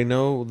 But I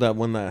know that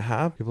when that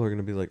happens, people are going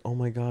to be like, oh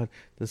my God,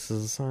 this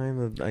is a sign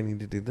that I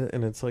need to do this.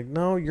 And it's like,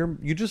 no,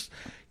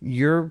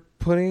 you're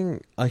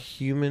putting a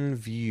human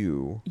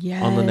view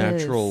on the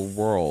natural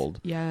world.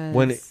 Yes.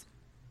 When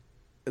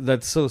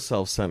that's so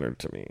self-centered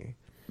to me.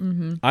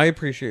 I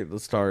appreciate the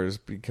stars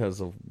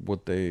because of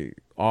what they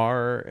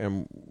are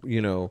and,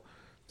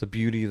 the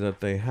beauty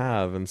that they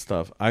have and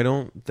stuff. I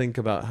don't think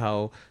about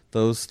how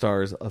those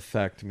stars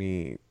affect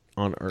me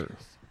on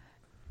Earth.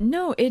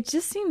 No, it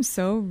just seems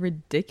so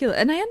ridiculous.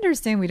 And I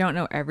understand we don't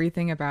know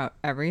everything about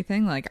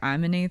everything. Like,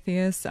 I'm an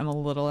atheist. I'm a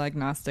little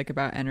agnostic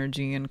about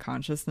energy and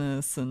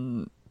consciousness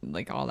and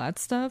like all that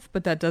stuff.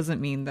 But that doesn't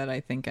mean that I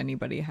think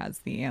anybody has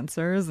the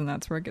answers. And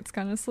that's where it gets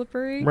kind of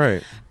slippery.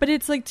 Right. But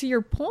it's like, to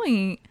your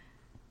point,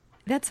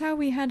 that's how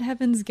we had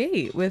Heaven's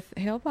Gate with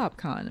Hale Pop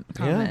comment.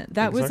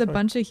 That was a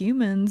bunch of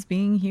humans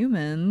being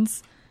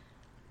humans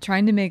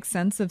trying to make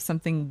sense of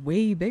something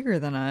way bigger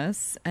than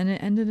us. And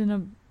it ended in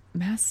a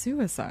mass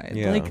suicide.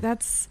 Like,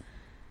 that's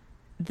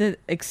the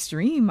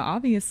extreme,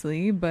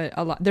 obviously, but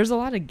there's a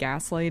lot of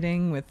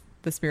gaslighting with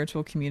the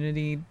spiritual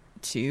community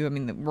too. I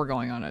mean, we're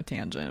going on a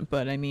tangent,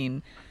 but I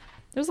mean,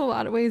 there's a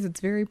lot of ways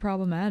it's very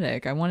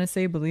problematic. I want to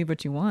say believe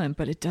what you want,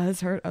 but it does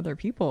hurt other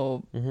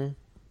people.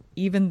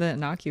 Even the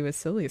innocuous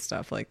silly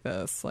stuff like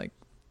this, like,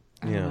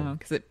 I don't know,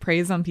 because it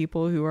preys on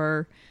people who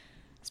are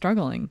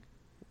struggling,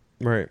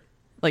 right?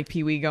 Like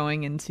Pee-wee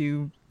going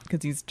into,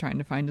 because he's trying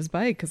to find his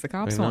bike because the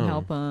cops won't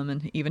help him,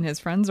 and even his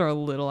friends are a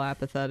little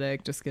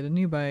apathetic. Just get a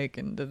new bike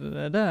and da da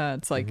da da.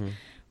 It's like when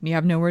you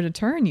have nowhere to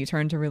turn, you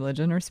turn to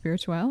religion or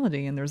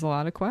spirituality, and there's a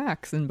lot of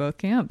quacks in both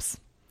camps.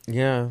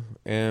 Yeah,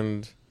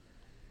 and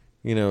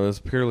it was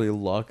purely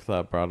luck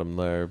that brought him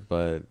there,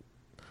 but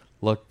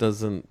luck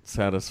doesn't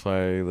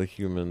satisfy the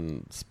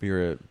human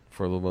spirit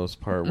for the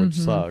most part, which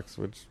sucks.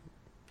 Which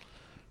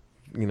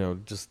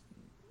just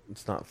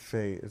it's not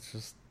fate. It's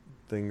just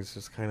things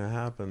just kind of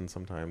happen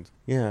sometimes.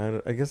 Yeah,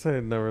 I guess I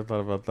had never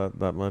thought about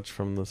that much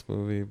from this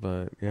movie,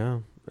 but yeah,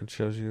 it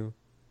shows you.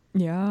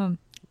 Yeah,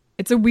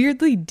 it's a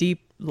weirdly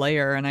deep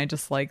layer, and I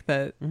just like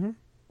that.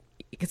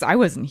 because I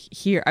wasn't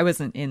here, I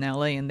wasn't in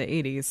LA in the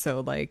 80s,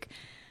 so like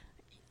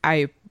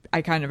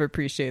I kind of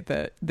appreciate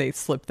that they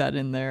slipped that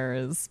in there,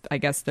 as I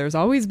guess there's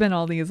always been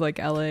all these like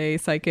LA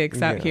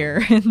psychics out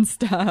here and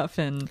stuff,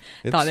 and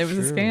thought it was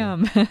a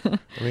scam.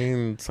 I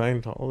mean,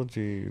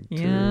 Scientology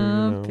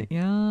too,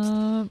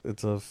 yeah.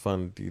 It's a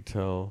fun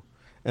detail.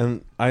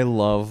 And I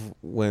love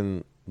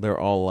when they're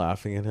all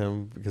laughing at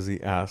him because he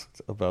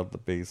asked about the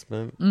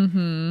basement.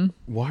 Mm-hmm.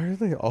 Why are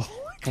they all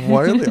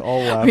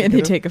laughing? And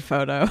they take a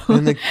photo.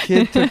 And the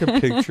kid took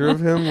a picture of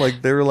him.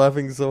 Like, they were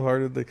laughing so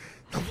hard. And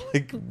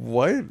like,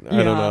 what?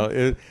 I don't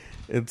know.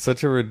 It's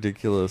such a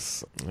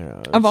ridiculous.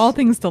 Yeah, of all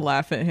things to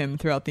laugh at him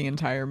throughout the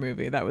entire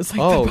movie, that was like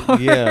the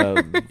part.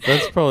 Yeah,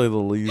 that's probably the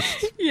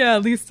least. Yeah,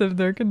 least of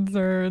their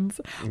concerns.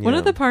 Yeah. One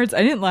of the parts,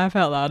 I didn't laugh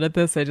out loud at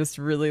this. I just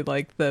really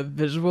liked the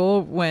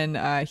visual when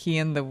he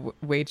and the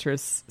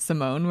waitress,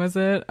 Simone, was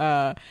it?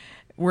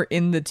 Were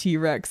in the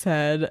T-Rex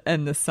head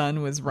and the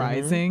sun was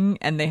rising,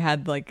 and they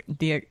had like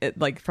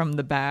from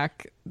the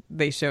back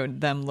they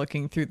showed them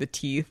looking through the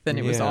teeth, and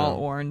it was all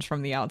orange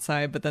from the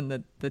outside, but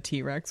then the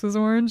T-Rex was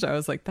orange. I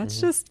was like,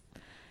 that's just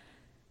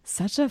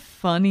such a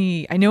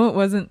funny, I know it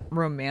wasn't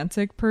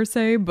romantic per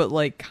se, but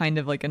like kind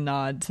of like a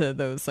nod to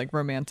those like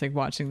romantic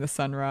watching the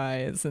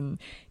sunrise, and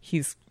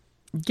he's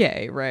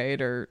gay, right,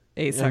 or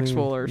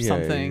asexual or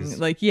something,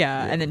 like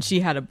and then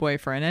she had a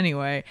boyfriend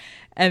anyway,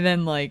 and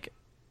then like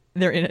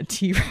they're in a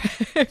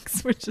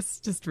T-Rex, which is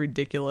just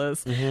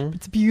ridiculous.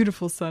 It's a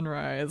beautiful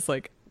sunrise,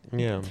 like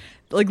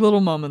little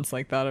moments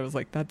like that. I was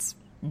like, that's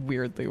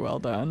weirdly well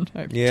done.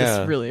 I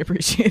just really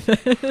appreciate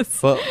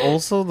this. But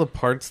also the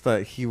parts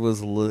that he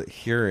was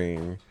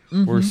hearing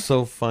were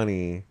so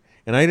funny,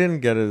 and I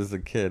didn't get it as a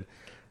kid.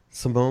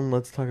 Simone,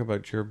 let's talk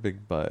about your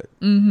big butt.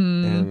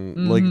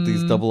 And like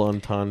these double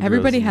entendres.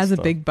 Everybody has a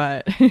big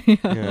butt.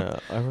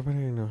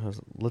 Everybody has.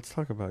 Let's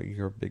talk about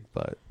your big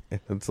butt. And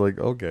it's like,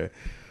 okay,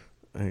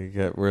 I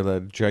get where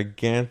that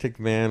gigantic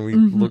man, we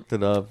looked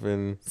it up,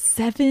 in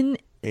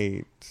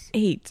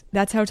 7'8".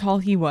 That's how tall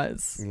he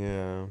was.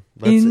 Yeah,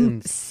 that's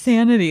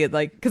insanity.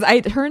 Like, because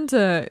I turned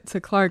to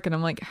Clark and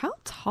I'm like, how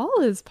tall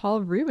is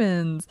Paul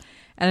Rubens?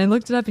 And I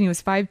looked it up and he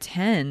was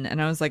 5'10",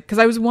 and I was like, because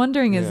I was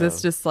wondering, is this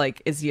just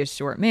like, is he a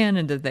short man,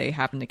 and did they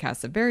happen to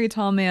cast a very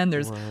tall man?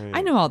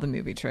 I know all the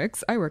movie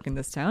tricks, I work in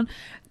this town.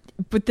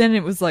 But then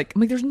it was like,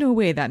 I'm like, there's no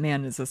way that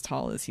man is as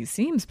tall as he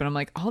seems. But I'm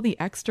like, all the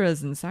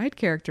extras and side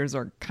characters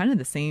are kind of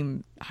the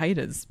same height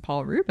as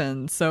Paul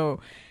Rubens. So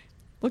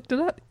looked it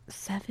up,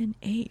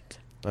 7'8".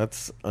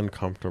 That's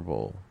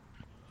uncomfortable.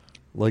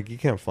 Like, you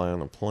can't fly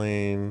on a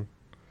plane.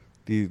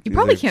 You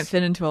probably can't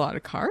fit into a lot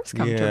of cars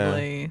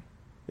comfortably.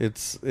 Yeah. It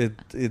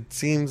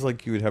seems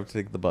like you would have to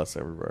take the bus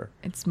everywhere.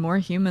 It's more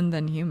human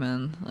than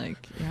human.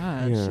 Like,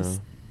 it's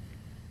just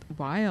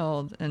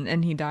wild.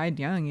 And he died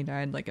young. He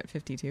died like at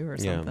 52 or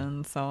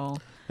something. So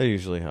that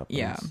usually happens.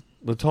 Yeah.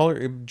 The taller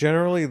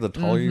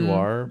you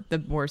are,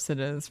 the worse it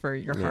is for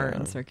your heart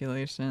and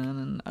circulation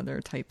and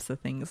other types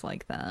of things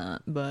like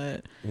that.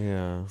 But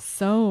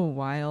so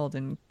wild.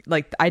 And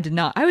like, I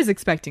was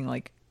expecting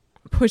like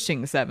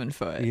pushing 7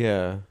 foot.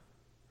 Yeah.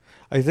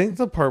 I think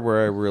the part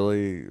where I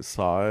really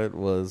saw it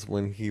was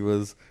when he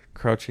was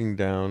crouching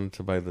down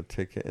to buy the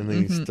ticket, and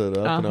then he stood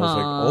up, and I was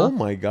like, oh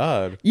my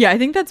God. Yeah, I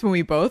think that's when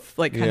we both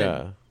like kind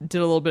of did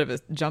a little bit of a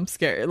jump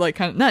scare, like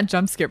kind of not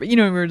jump scare, but we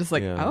were just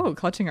like, oh,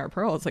 clutching our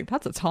pearls. Like,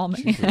 that's a tall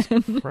man. Jesus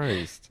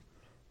Christ.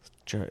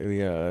 Yeah,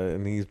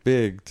 and he's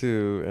big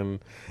too,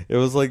 and it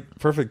was like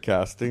perfect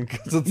casting,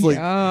 because it's like,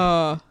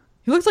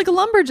 he looks like a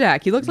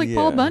lumberjack. He looks like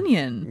Paul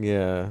Bunyan.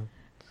 Yeah.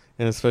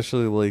 And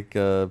especially like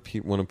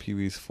one of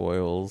Pee-wee's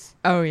foils.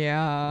 Oh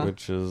yeah,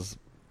 which is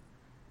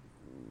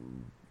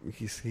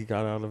he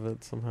got out of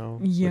it somehow.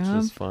 Yeah,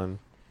 which is fun.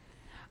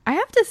 I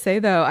have to say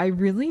though, I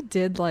really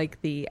did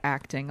like the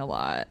acting a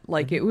lot.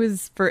 Like, it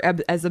was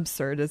as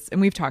absurd as,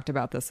 and we've talked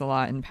about this a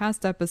lot in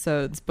past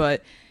episodes,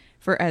 but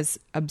for as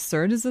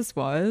absurd as this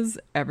was,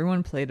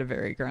 everyone played a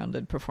very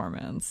grounded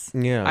performance.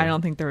 Yeah, I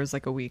don't think there was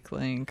like a weak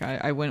link.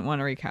 I wouldn't want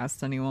to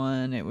recast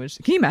anyone. It was.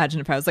 Can you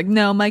imagine if I was like,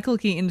 no, Michael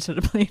Keaton should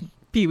have played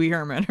Pee Wee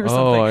Herman or something?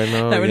 Oh, I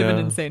know. That would have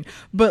been insane.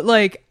 But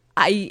like,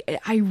 I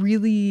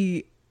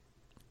really,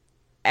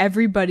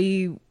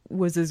 everybody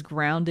was as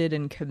grounded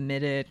and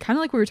committed, kind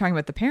of like we were talking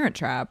about The Parent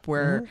Trap,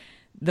 where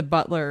the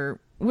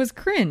butler was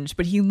cringe,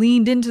 but he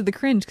leaned into the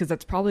cringe because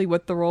that's probably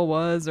what the role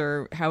was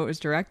or how it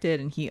was directed,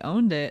 and he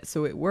owned it,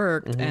 so it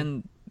worked.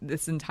 And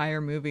this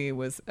entire movie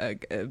was a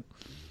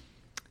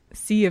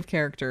sea of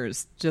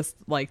characters just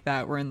like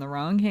that were in the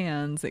wrong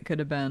hands. It could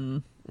have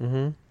been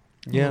a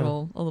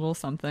little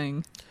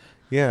something.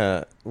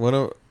 Yeah,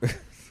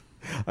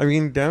 I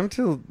mean, down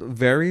to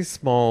very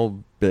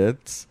small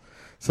bits.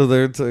 So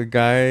there's a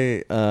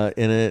guy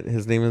in it.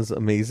 His name is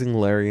Amazing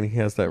Larry, and he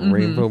has that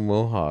rainbow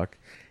mohawk.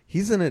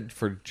 He's in it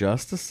for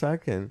just a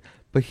second,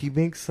 but he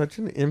makes such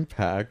an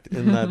impact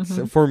in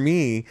that for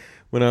me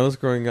when I was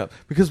growing up.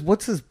 Because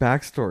what's his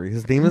backstory?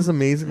 His name is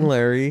Amazing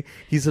Larry.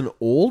 He's an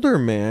older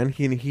man.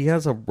 He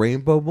has a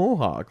rainbow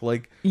mohawk.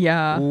 Like,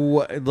 yeah,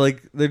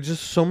 like there's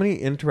just so many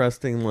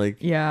interesting, like,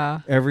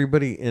 yeah.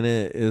 Everybody in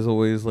it is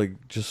always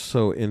like just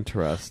so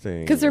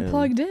interesting Because they're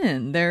plugged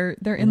in. They're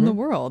in the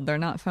world. They're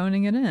not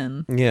phoning it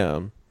in.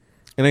 Yeah.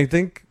 And I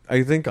think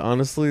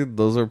honestly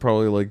those are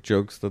probably like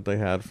jokes that they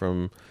had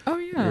from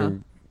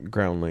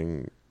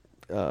Groundling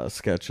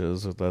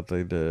sketches that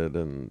they did,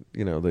 and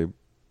they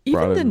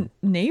even the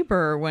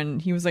neighbor, when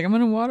he was like, I'm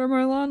gonna water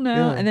my lawn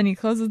now, and then he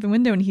closes the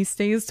window and he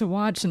stays to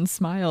watch and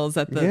smiles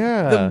at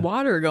the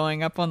water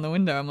going up on the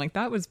window. I'm like,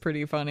 that was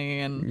pretty funny.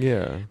 And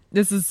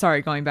this is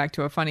going back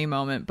to a funny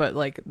moment, but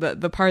like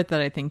the part that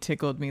I think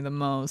tickled me the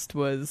most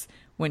was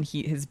when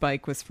his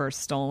bike was first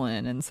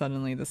stolen, and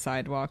suddenly the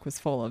sidewalk was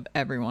full of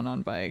everyone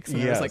on bikes,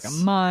 and there was like a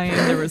mine.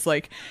 There was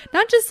like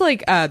not just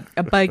like a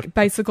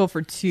bicycle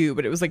for two,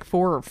 but it was like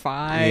 4 or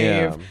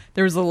 5.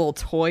 There was a little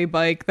toy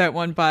bike that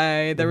went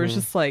by. There was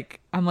just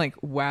like, I'm like,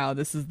 wow,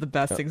 this is the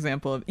best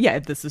example of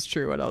if this is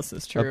true, what else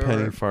is true? A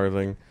penny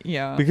farthing.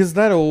 Because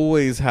that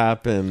always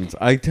happens.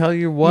 I tell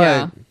you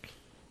what.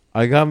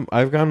 I've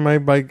gotten my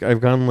bike.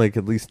 I've gotten like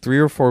at least 3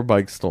 or 4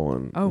 bikes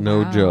stolen. Oh,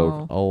 no wow.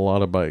 joke. A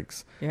lot of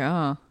bikes.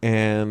 Yeah.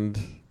 And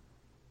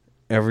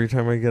every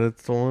time I get it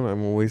stolen,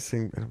 I'm always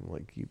saying, I'm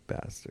like, you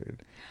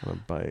bastard, on a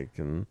bike.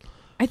 And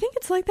I think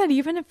it's like that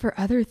even for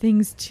other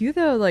things too,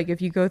 though. Like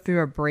if you go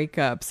through a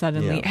breakup,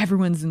 suddenly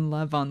everyone's in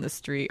love on the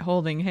street,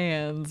 holding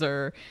hands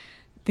or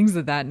things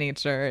of that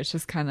nature. It's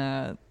just kind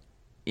of,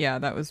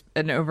 that was,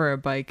 and over a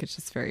bike, it's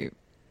just very.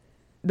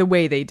 The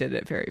way they did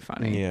it, very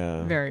funny.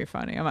 Yeah. Very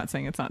funny. I'm not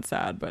saying it's not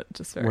sad, but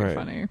just very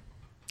funny.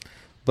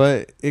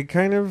 But it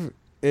kind of,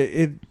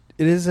 it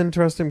is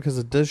interesting because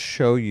it does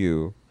show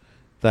you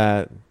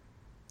that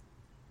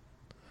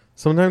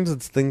sometimes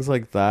it's things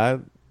like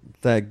that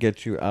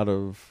get you out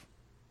of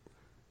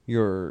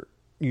your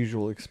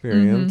usual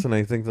experience. And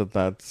I think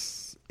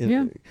that's,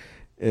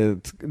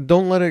 it's,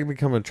 don't let it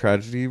become a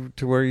tragedy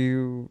to where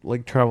you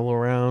like travel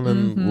around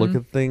and look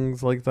at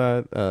things like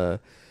that.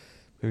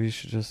 Maybe you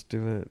should just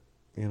do it.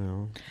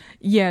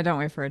 Don't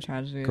wait for a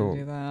tragedy to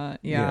do that.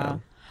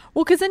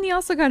 Well, because then he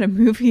also got a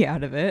movie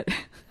out of it.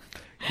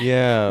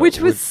 Which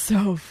was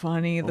so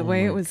funny. The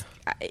way it was,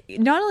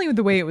 not only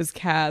the way it was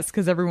cast,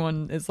 because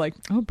everyone is like,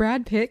 oh,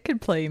 Brad Pitt could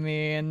play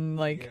me, and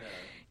like,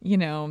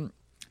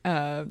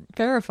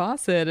 Farrah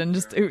Fawcett, and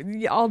just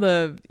all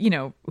the,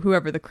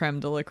 whoever the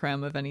creme de la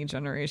creme of any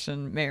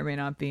generation may or may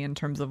not be in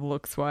terms of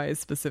looks wise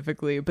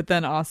specifically, but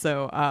then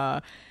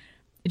also,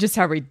 just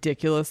how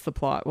ridiculous the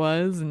plot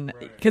was. And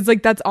because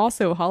like that's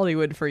also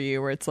Hollywood for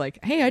you, where it's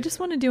like, hey, I just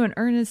want to do an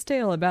earnest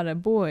tale about a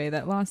boy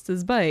that lost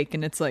his bike,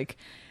 and it's like,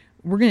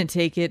 we're gonna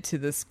take it to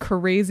this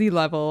crazy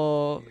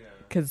level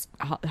because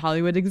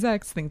Hollywood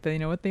execs think they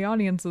know what the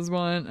audiences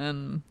want.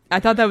 And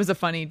I thought that was a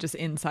funny just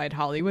inside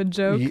Hollywood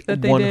joke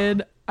that they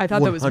did. I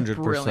thought that was 100%.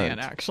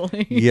 Brilliant,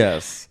 actually.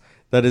 Yes.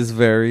 That is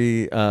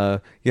very,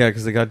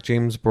 because they got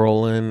James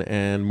Brolin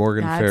and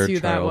Morgan Fairchild. That's who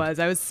that was.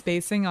 I was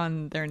spacing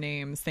on their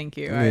names. Thank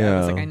you. I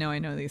was like, I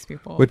know these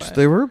people.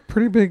 They were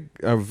pretty big,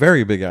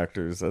 very big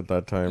actors at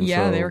that time.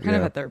 Yeah, so, they were kind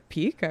of at their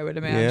peak, I would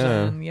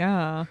imagine.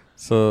 Yeah.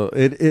 So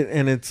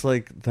it's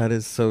like, that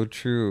is so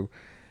true.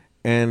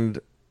 And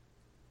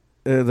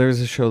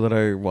there's a show that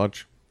I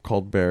watch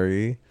called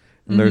Barry,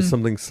 and there's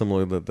something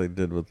similar that they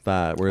did with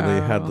that, where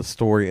they had the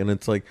story, and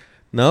it's like,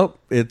 nope,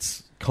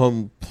 it's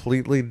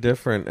completely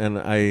different. And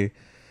I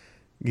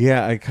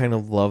kind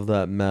of love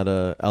that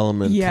meta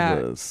element to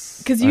this,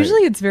 because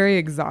usually it's very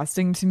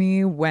exhausting to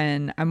me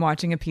when I'm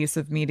watching a piece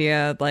of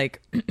media.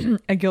 Like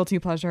a guilty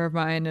pleasure of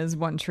mine is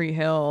One Tree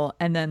Hill,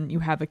 and then you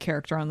have a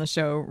character on the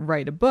show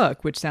write a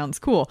book, which sounds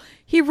cool.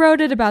 He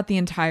wrote it about the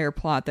entire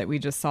plot that we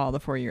just saw the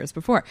 4 years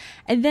before,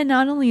 and then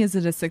not only is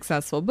it a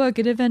successful book,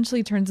 it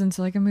eventually turns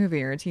into like a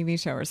movie or a TV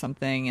show or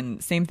something.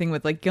 And same thing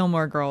with like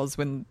Gilmore Girls,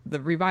 when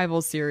the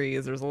revival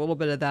series, there's a little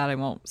bit of that. I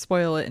won't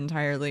spoil it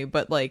entirely,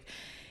 but like,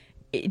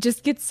 it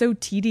just gets so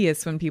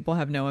tedious when people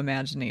have no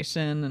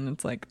imagination, and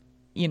it's like,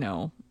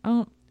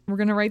 oh, we're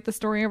gonna write the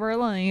story of our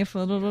life,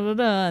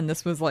 and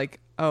this was like,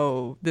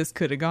 oh, this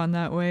could have gone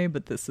that way,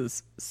 but this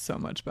is so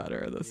much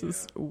better.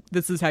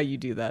 This is how you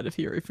do that if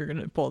you're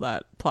gonna pull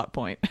that plot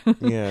point.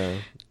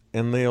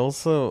 And they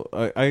also,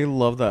 I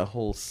love that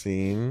whole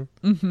scene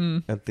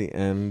at the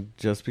end,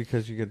 just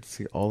because you get to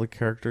see all the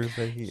characters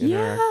that he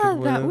interacted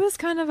with. That was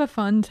kind of a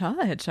fun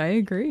touch. I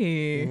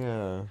agree.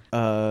 Yeah.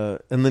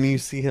 And then you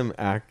see him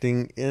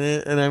acting in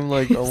it, and I'm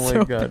like, oh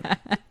my God.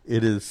 Bad.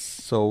 It is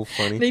so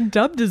funny. They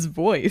dubbed his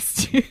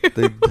voice, too.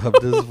 They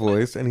dubbed his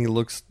voice, and he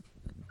looks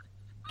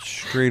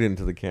straight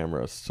into the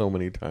camera so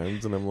many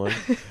times, and I'm like,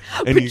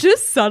 and but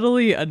just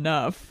subtly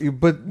enough.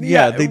 But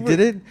they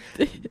did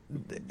it.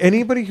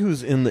 Anybody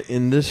who's in the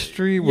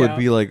industry would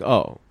be like,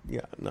 oh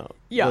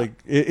like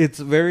it's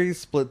very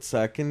split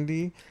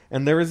secondy.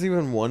 And there was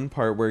even one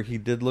part where he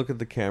did look at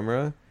the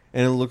camera,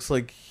 and it looks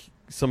like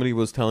somebody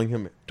was telling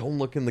him, "Don't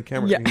look in the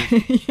camera."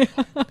 Yeah.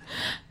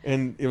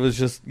 And it was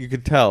just, you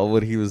could tell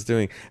what he was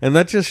doing, and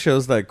that just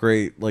shows that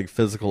great like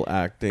physical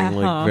acting,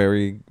 like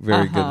very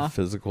good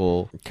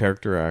physical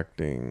character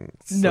acting.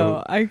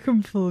 No, I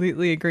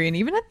completely agree. And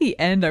even at the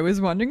end, I was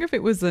wondering if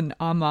it was an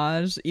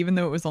homage, even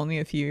though it was only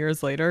a few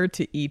years later,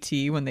 to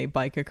E.T. when they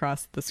bike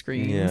across the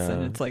screens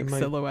and it's like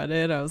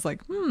silhouetted. I was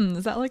like,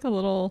 is that like a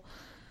little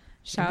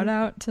shout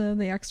out to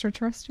the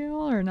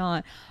extraterrestrial or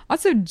not?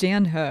 Also,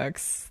 Jan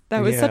Hooks.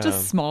 That was such a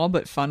small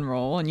but fun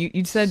role. And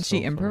you said so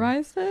she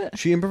improvised it?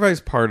 She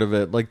improvised part of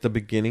it, like the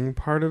beginning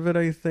part of it,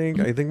 I think.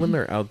 I think when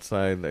they're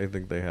outside, I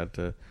think they had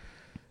to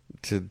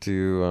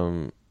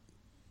do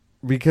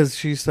because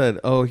she said,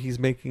 "Oh, he's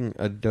making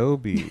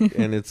Adobe."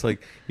 And it's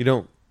like, you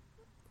don't,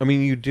 I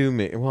mean, you do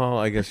make, well,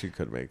 I guess you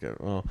could make it.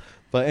 Well,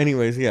 but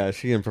anyways, yeah,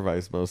 she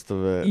improvised most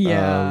of it.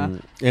 Yeah.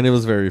 And it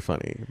was very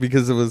funny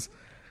because it was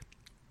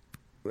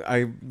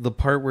the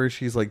part where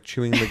she's like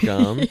chewing the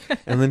gum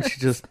and then she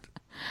just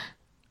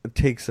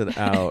takes it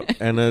out,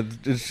 and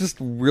it's just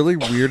really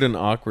weird and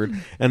awkward.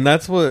 And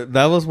that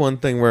was one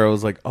thing where I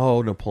was like,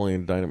 oh,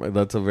 Napoleon Dynamite,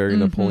 that's a very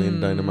Napoleon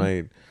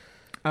Dynamite.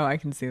 Oh, I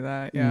can see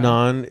that.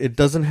 Yeah. It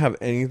doesn't have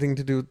anything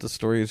to do with the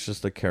story. It's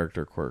just a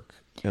character quirk,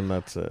 and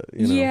that's it.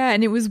 You know? Yeah,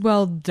 and it was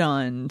well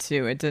done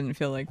too. It didn't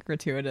feel like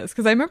gratuitous,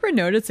 because I remember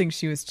noticing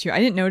she was chewing. I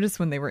didn't notice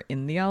when they were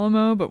in the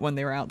Alamo, but when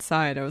they were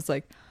outside, I was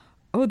like,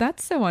 oh,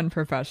 that's so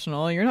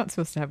unprofessional. You're not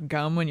supposed to have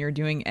gum when you're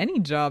doing any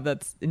job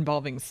that's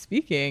involving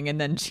speaking. And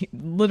then she,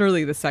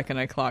 literally the second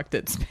I clocked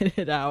it, spit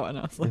it out. And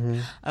I was like,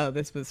 oh,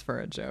 this was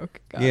for a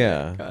joke. Got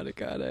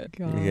it.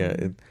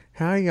 Yeah.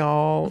 Hi,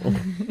 y'all.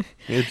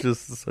 It's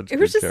just such it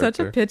was just such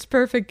a pitch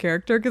perfect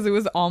character, because it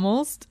was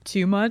almost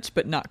too much,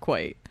 but not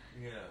quite.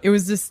 Yeah. It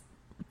was just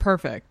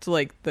perfect.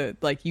 Like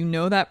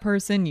that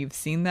person, you've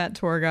seen that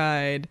tour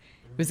guide.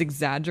 It was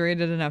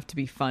exaggerated enough to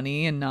be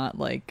funny and not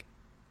like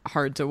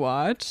hard to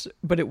watch,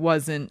 but it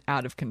wasn't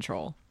out of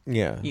control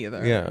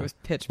either. It was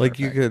pitch perfect. Like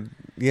you could,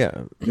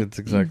 it's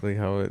exactly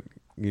how it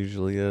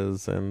usually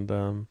is.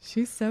 And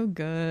she's so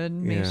good.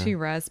 May she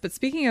rest. But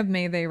speaking of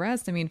may they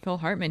rest, I mean, Phil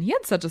Hartman, he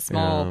had such a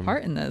small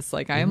part in this.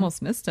 Like I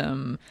almost missed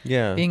him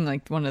being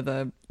like one of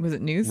the, was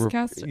it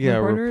newscast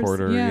reporters?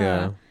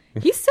 Reporter.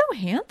 He's so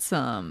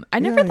handsome. I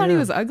never thought he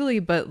was ugly,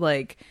 but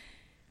like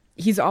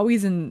he's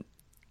always in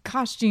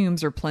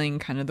costumes or playing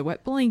kind of the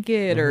wet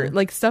blanket or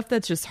like stuff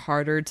that's just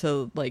harder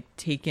to like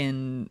take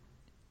in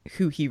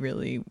who he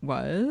really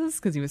was,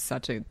 because he was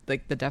such a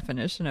like the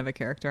definition of a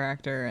character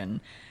actor.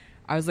 And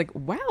I was like,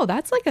 wow,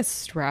 that's like a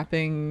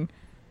strapping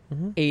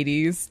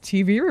 80s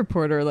TV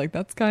reporter. Like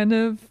that's kind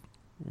of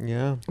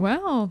wow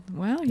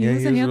he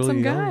was a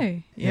handsome really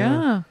guy.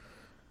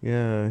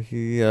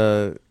 He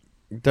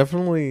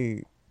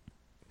definitely.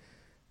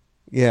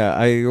 Yeah,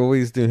 I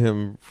always knew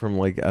him from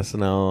like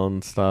SNL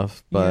and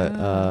stuff,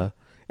 but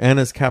and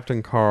as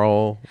Captain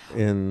Carl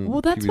in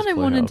that's what I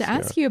wanted to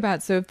ask you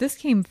about. So if this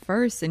came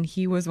first and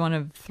he was one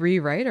of 3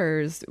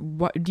 writers,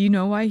 what do you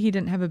know why he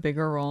didn't have a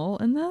bigger role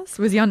in this?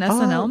 Was he on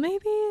SNL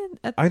maybe?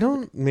 I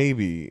don't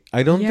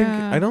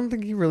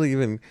think he really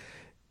even,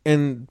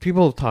 and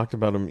people have talked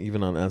about him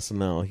even on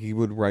SNL. He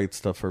would write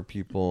stuff for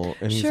people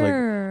and he's like,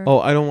 "Oh,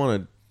 I don't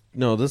want to,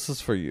 no, this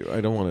is for you. I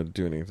don't want to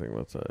do anything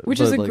with it." Which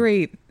is a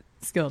great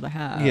skill to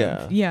have.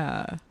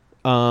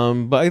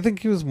 But I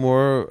think he was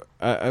more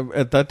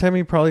at that time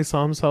he probably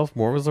saw himself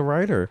more as a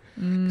writer,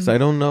 because I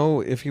don't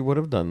know if he would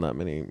have done that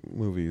many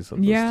movies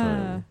at this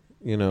time,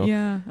 you know.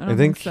 I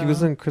think he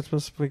was in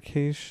Christmas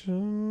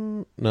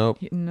Vacation. Nope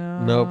he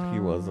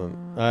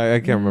wasn't. I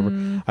can't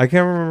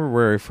remember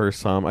where I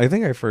first saw him. I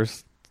think I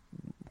first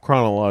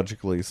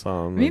chronologically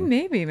saw him.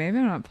 Maybe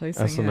I'm not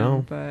placing SNL.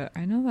 Him, but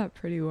I know that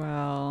pretty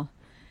well.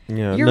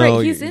 Yeah, you're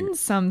right. He's in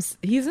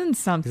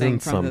something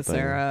from this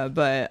era,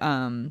 but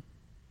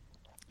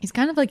he's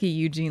kind of like a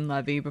Eugene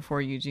Levy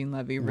before Eugene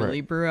Levy really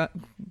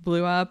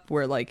blew up.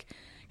 Where like,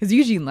 because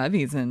Eugene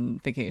Levy's in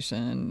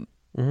Vacation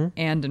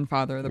and in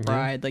Father of the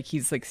Bride, like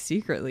he's like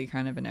secretly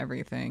kind of in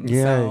everything.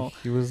 Yeah, so.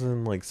 He was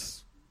in like,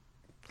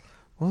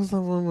 what was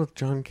that one with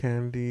John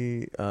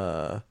Candy? He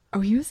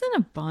was in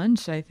a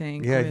bunch, I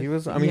think. Yeah, he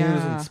was. I mean, he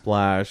was in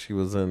Splash. He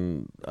was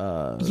in.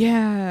 But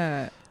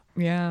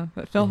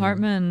Phil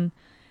Hartman.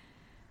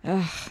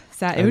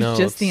 Sad. It was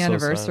just the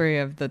anniversary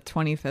of the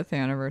 25th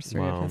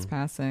anniversary of his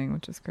passing,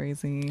 which is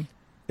crazy.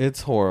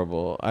 It's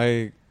horrible.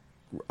 I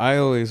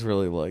always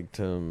really liked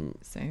him.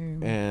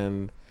 Same.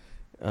 And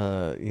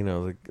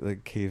the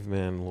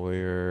caveman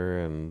lawyer,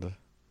 and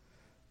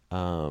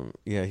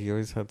he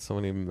always had so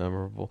many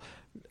memorable.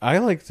 I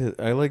liked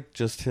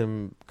just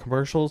him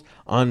commercials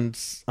on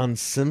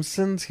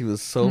Simpsons. He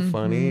was so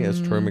funny as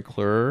Troy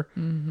McClure.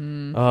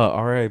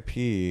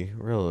 R.I.P.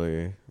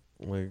 Really,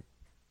 like.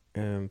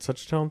 And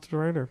such a talented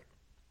writer.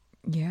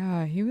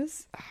 Yeah, he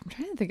was. I'm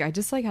trying to think. I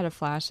just like had a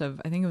flash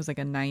of, I think it was like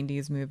a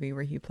 90s movie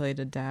where he played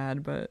a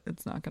dad, but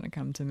it's not going to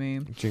come to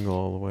me. Jingle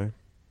All the Way.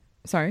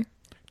 Sorry?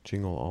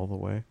 Jingle All the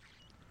Way.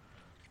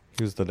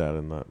 He was the dad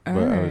in that. All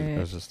but right. I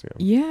was just,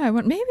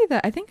 maybe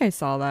that. I think I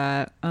saw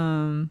that.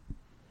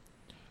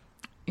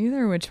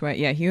 Either which way.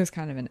 Yeah, he was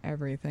kind of in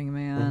everything,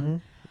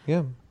 man.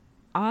 Yeah.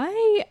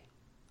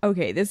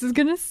 Okay, this is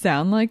going to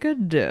sound like a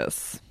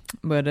diss,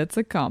 but it's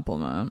a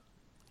compliment.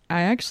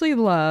 I actually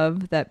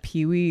love that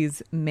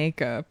Pee-wee's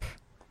makeup,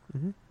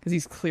 because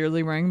he's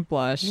clearly wearing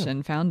blush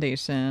and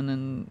foundation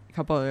and a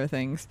couple other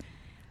things.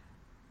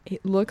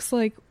 It looks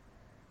like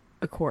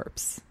a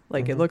corpse.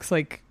 Like, it looks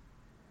like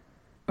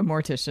a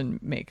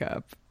mortician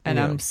makeup. And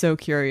I'm so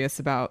curious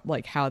about,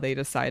 like, how they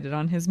decided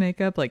on his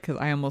makeup. Like, because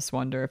I almost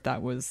wonder if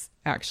that was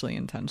actually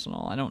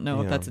intentional. I don't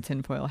know if that's a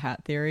tinfoil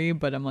hat theory,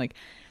 but I'm like,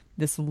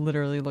 this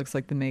literally looks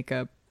like the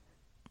makeup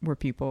where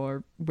people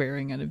are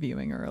wearing at a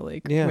viewing or a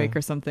wake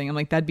or something. I'm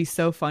like, that'd be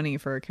so funny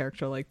for a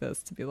character like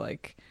this to be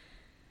like,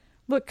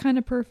 look kind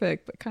of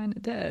perfect, but kind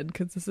of dead,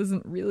 because this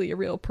isn't really a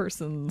real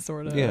person,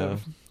 sort of. Yeah.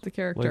 The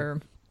character.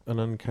 Like an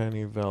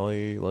uncanny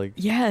valley, like,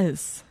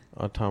 yes,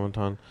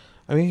 automaton.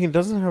 I mean, he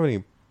doesn't have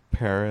any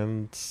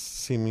parents,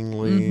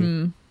 seemingly,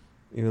 even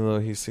though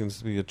he seems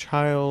to be a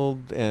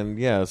child. And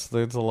yes,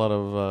 there's a lot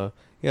of,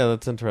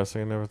 that's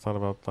interesting. I never thought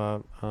about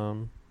that.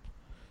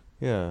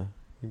 Yeah,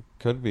 it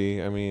could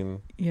be. I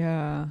mean,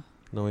 yeah,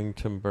 knowing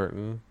Tim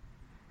Burton.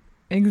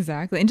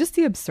 Exactly. And just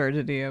the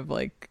absurdity of,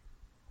 like,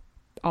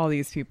 all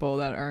these people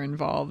that are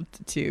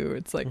involved too.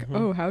 It's like,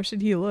 oh, how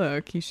should he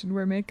look? He should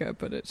wear makeup,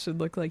 but it should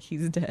look like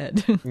he's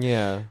dead.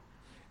 Yeah.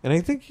 And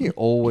I think he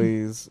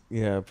always,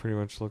 pretty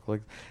much looked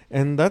like.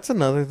 And that's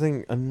another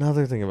thing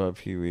about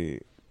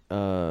Pee-wee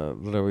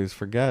that I always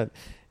forget,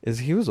 is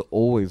he was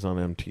always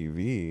on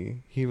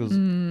MTV. He was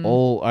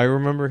I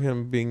remember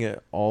him being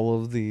at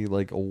all of the,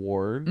 like,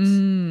 awards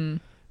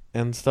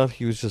and stuff.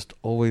 He was just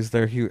always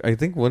there. I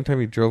think one time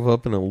he drove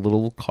up in a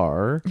little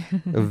car,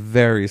 a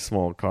very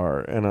small car,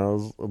 and I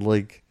was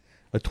like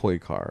a toy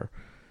car.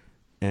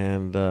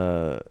 And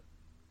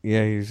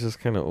he was just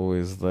kind of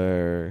always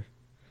there.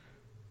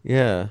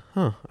 Yeah,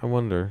 I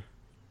wonder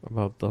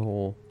about the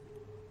whole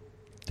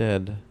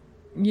dead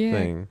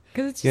thing.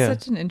 Because it's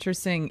just such an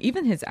interesting,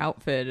 even his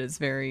outfit is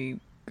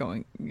very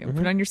going,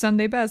 put on your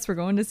Sunday best, we're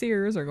going to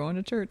Sears or going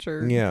to church,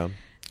 or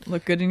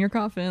look good in your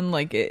coffin.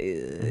 Like,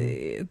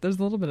 there's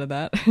a little bit of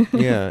that.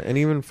 Yeah, and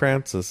even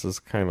Francis is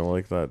kind of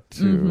like that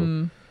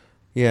too.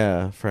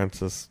 Yeah,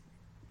 Francis,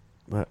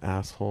 that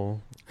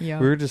asshole. Yeah,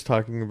 we were just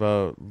talking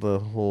about the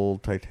whole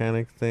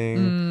Titanic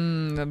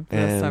thing,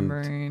 the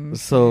submarine.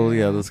 So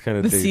this kind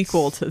of the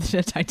sequel to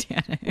the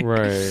Titanic,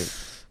 right?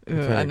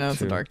 I know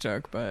it's a dark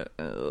joke, but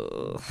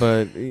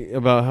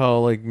about how,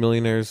 like,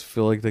 millionaires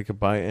feel like they could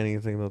buy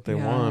anything that they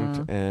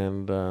want,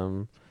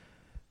 and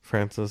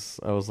Francis,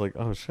 I was like,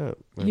 oh shit,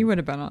 he would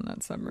have been on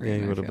that submarine. Yeah,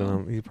 he would have been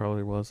on. He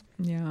probably was.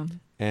 Yeah,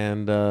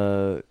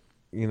 and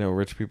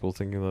rich people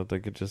thinking that they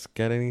could just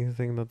get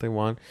anything that they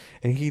want,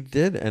 and he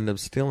did end up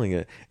stealing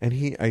it.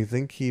 And I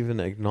think he even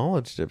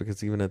acknowledged it,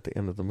 because even at the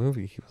end of the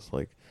movie, he was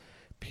like,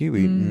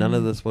 Pee-wee, none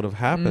of this would have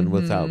happened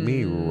without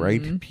me,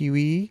 right,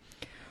 Pee-wee?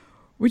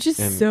 Which is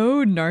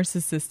so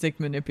narcissistic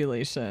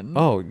manipulation.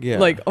 Oh, yeah.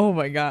 Like, oh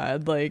my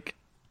God. Like,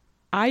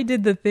 I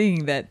did the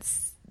thing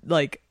that's,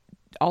 like,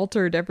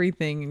 altered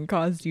everything and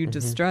caused you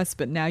distress,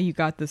 but now you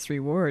got this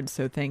reward,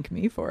 so thank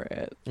me for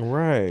it.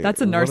 Right. That's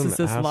a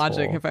narcissist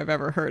logic if I've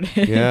ever heard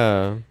it.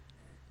 Yeah.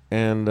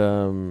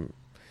 And,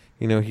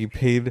 he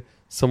paid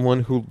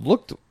someone who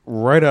looked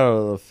right out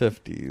of the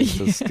 50s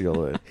to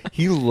steal it.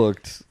 He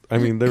looked,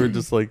 they were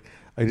just like,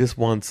 I just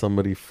want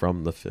somebody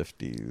from the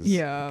 50s.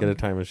 Yeah. Get a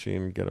time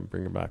machine,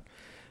 bring it back.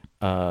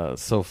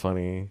 So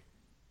funny.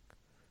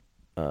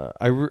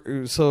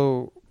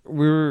 So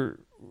we were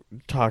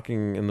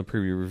talking in the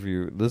preview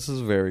review. This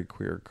is very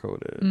queer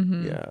coded.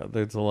 Yeah.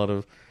 There's a lot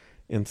of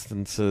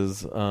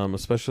instances,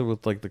 especially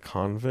with, like, the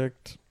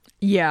convict.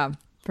 Yeah,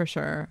 for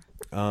sure.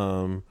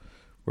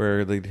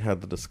 Where they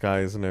had the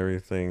disguise and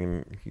everything,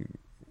 and he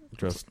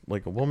dressed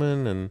like a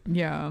woman, and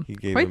he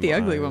gave quite the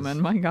eyes. Ugly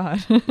woman. My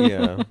God.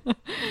 Yeah.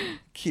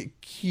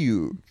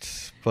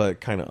 Cute,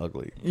 but kind of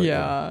ugly.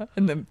 But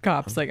and the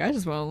cop's like, I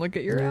just want to look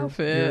at your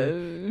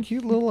outfit.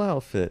 Cute little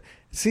outfit.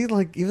 See,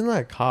 like, even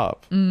that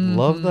cop,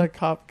 love that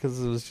cop,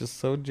 because it was just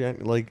so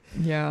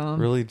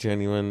really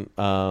genuine.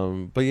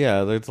 But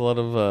there's a lot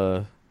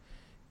of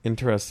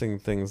interesting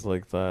things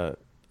like that.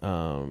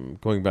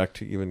 Going back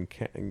to even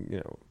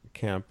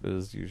camp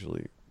is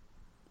usually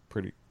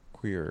pretty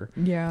queer.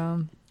 Yeah.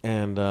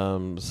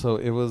 And so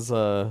it was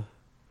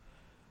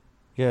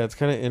it's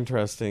kind of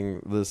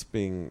interesting, this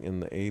being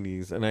in the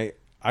 80s. And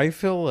I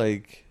feel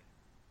like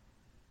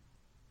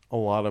a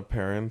lot of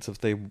parents, if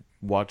they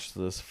watched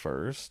this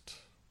first,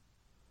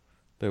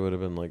 they would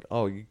have been like,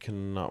 oh, you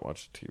cannot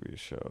watch a TV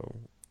show,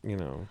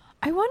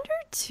 I wonder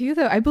too,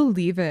 though. I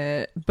believe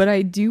it, but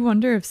I do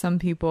wonder if some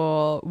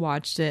people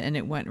watched it and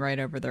it went right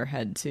over their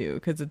head too,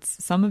 because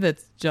some of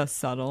it's just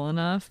subtle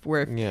enough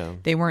where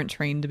if they weren't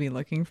trained to be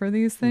looking for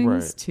these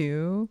things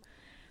too.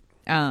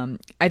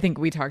 I think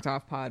we talked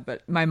off pod,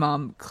 but my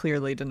mom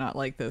clearly did not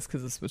like this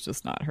because this was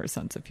just not her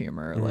sense of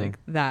humor. Like,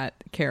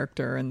 that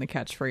character and the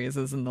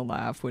catchphrases and the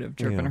laugh would have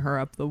driven her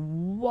up the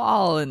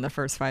wall in the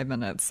first 5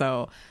 minutes.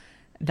 So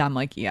I'm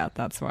like, yeah,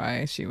 that's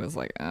why she was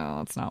like, oh,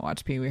 let's not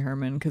watch Pee Wee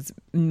Herman, because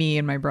me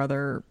and my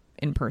brother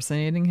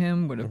impersonating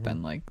him would have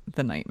been like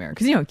the nightmare,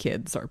 because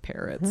kids are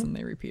parrots and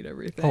they repeat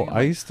everything. Oh,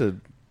 I used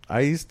to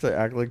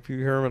act like Pee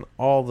Wee Herman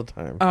all the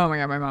time. Oh my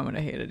god, my mom would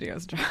have hated you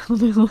as a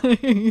child.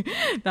 Like,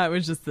 that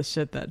was just the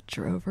shit that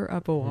drove her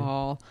up a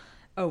wall.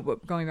 Oh,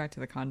 but going back to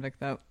the convict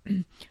though,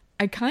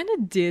 I kind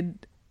of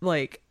did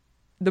like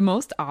the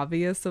most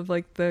obvious of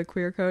like the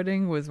queer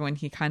coding was when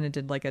he kind of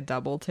did like a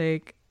double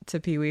take to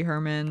Pee Wee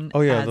Herman.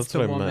 Oh yeah, as that's the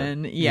what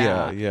woman. I meant.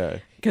 Yeah,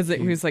 because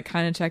he was like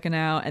kind of checking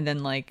out, and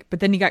then like, but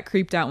then he got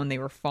creeped out when they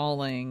were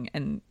falling,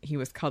 and he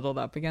was cuddled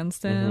up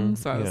against him.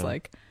 So I was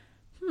like,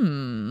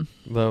 that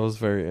was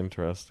very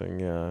interesting.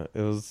 Yeah,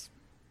 it was.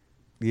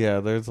 Yeah,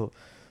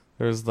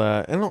 there's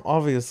that, and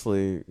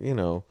obviously,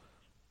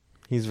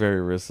 he's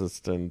very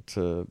resistant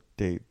to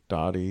date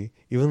Dottie,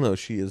 even though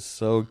she is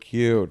so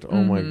cute.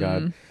 Oh my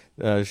god,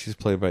 she's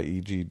played by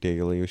E.G.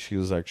 Daily. She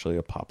was actually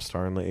a pop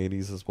star in the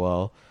 '80s as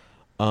well.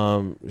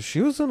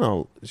 She was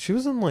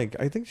in like,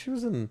 I think she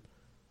was in,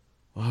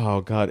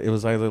 oh god, it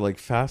was either like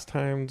Fast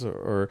Times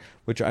or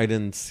which I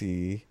didn't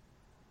see,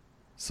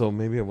 so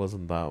maybe it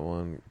wasn't that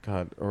one.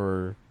 God,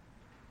 or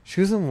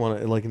she was in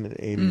one like in an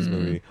 '80s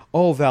movie.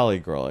 Oh, Valley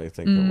Girl, I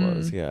think it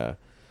was. Yeah,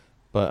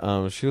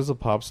 but she was a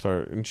pop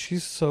star, and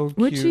she's so cute.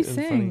 What'd she and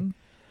sing?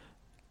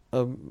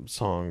 Funny.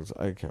 Songs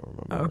I can't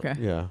remember. Oh, okay.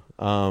 Yeah.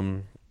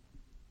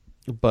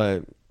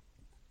 But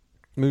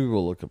maybe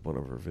we'll look up one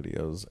of her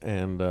videos,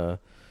 and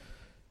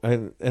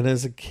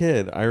as a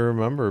kid, I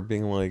remember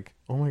being like,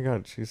 "Oh my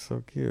god, she's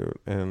so cute,"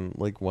 and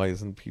like, why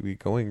isn't Pee Wee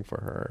going for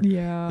her?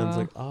 Yeah, and it's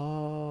like,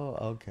 oh,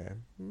 okay,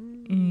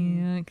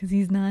 yeah, because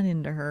he's not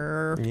into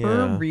her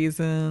for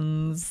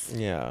reasons.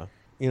 Yeah,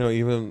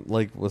 even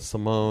like with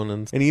Simone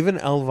and even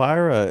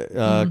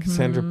Elvira,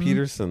 Cassandra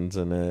Peterson's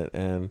in it,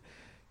 and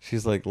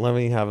she's like, "Let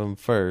me have him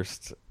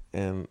first."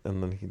 And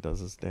then he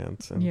does his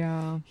dance,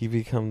 and he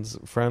becomes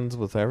friends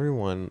with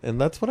everyone, and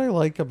that's what I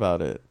like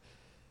about it.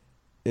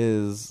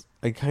 Is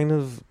I kind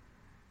of,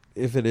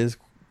 if it is,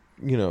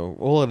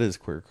 it is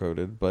queer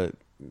coded, but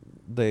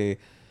they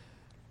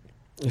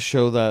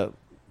show that,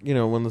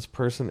 when this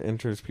person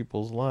enters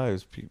people's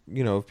lives,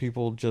 if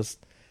people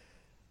just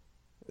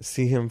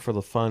see him for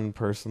the fun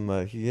person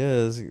that he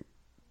is, he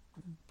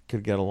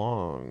could get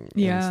along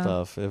and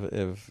stuff.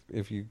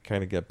 If you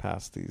kind of get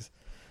past these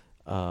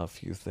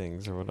few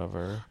things or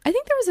whatever. I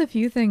think there was a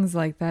few things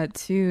like that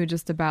too,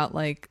 just about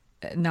like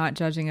not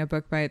judging a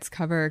book by its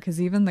cover, because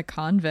even The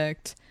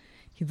Convict,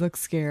 he looks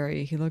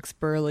scary, he looks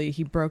burly,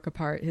 he broke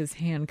apart his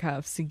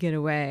handcuffs to get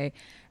away.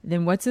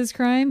 Then what's his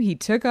crime? He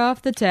took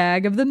off the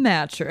tag of the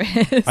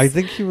mattress. I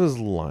think he was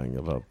lying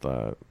about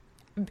that.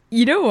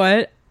 You know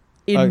what?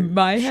 In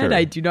my head, sure.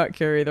 I do not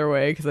care either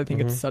way, because I think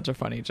it's such a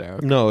funny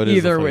joke. No, it is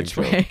either a funny which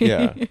joke. way.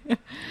 Yeah.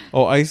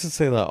 Oh, I used to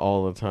say that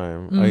all the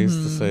time. I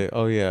used to say,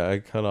 "Oh yeah, I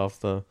cut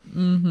off the."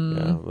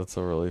 Yeah, that's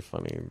a really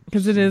funny.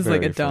 Because it is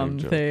like a dumb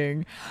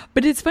thing,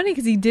 but it's funny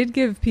because he did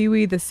give Pee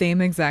Wee the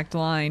same exact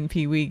line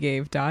Pee Wee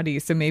gave Dottie.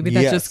 So maybe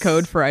that's just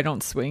code for "I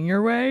don't swing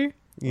your way."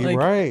 Like,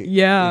 right.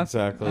 Yeah.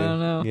 Exactly. I don't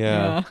know.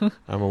 Yeah.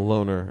 I'm a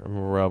loner. I'm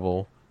a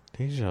rebel.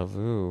 Deja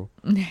vu.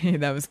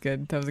 That was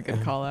good. That was a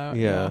good call out.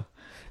 Yeah.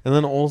 And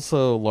then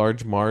also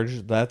Large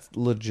Marge, that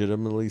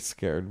legitimately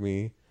scared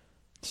me.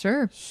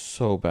 Sure.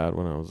 So bad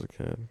when I was a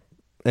kid.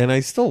 And I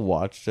still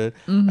watched it.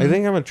 I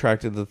think I'm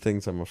attracted to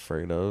things I'm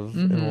afraid of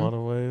in a lot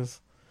of ways.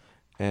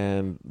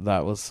 And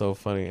that was so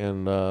funny.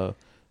 And one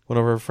of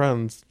our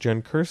friends,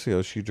 Jen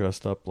Curcio, she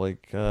dressed up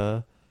like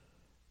Large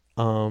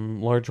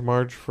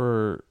Marge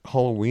for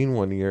Halloween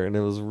one year, and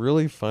it was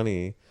really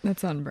funny.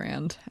 That's on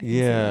brand.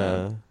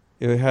 Yeah.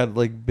 It had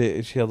like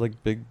she had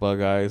like big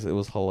bug eyes. It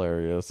was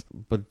hilarious,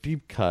 but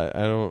deep cut.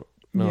 I don't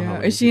know.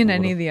 Yeah. Is she in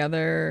any of the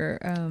other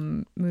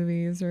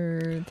movies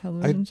or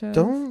television shows? I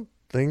don't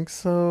think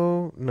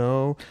so.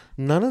 No,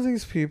 none of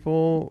these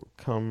people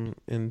come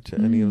into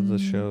any of the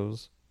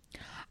shows.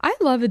 I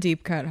love a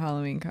deep cut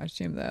Halloween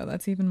costume though.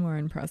 That's even more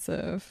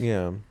impressive.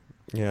 Yeah,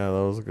 that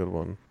was a good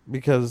one,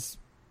 because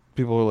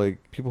people are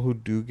like, people who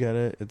do get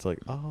it, it's like,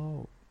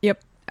 oh.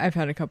 Yep. I've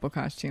had a couple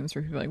costumes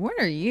where people are like, "What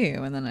are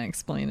you?" And then I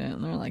explain it,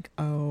 and they're like,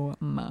 "Oh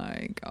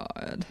my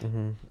god."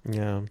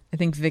 Yeah. I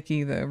think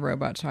Vicky, the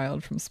robot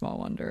child from Small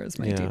Wonder, is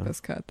my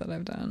deepest cut that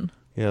I've done.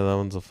 Yeah, that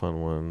one's a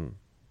fun one.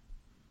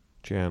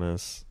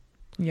 Janice.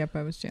 Yep,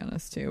 I was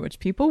Janice too, which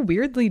people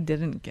weirdly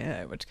didn't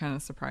get, which kind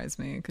of surprised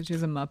me because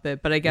she's a Muppet,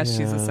 but I guess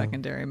she's a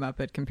secondary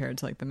Muppet compared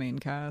to like the main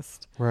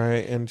cast.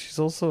 Right, and she's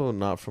also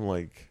not from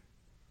like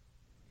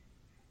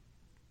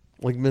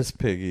Miss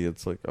Piggy.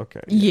 It's like,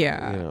 okay.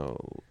 Yeah.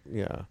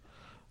 Yeah.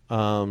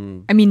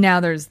 I mean, now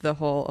there's the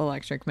whole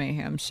Electric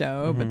Mayhem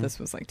show, but this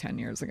was like 10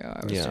 years ago.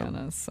 I was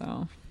Janice,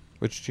 so.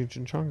 Which Cheech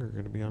and Chong are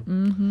going to be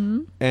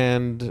on.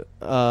 And,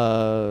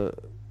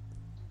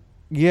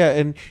 yeah,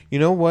 and you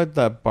know what?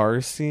 That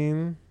bar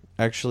scene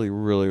actually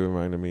really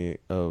reminded me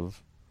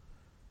of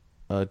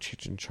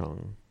Cheech and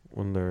Chong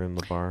when they're in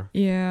the bar.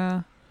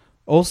 Yeah.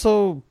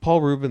 Also,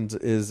 Paul Reubens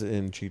is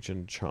in Cheech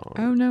and Chong.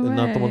 Oh, no way.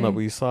 Not the one that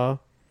we saw,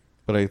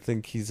 but I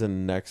think he's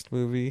in next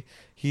movie.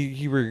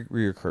 He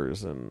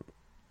reoccurs in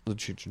the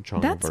Cheech and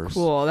Chong That's verse.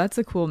 cool. That's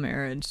a cool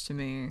marriage to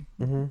me.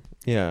 Mm-hmm.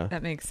 Yeah.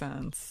 That makes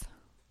sense.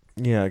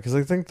 Yeah, because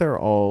I think they're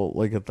all,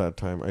 like, at that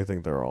time, I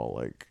think they're all,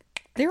 like...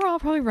 They were all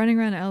probably running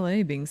around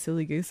LA being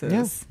silly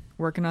gooses,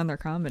 working on their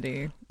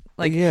comedy.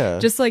 Like,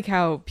 just like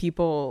how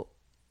people,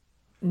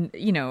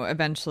 you know,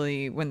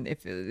 eventually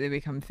if they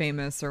become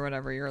famous or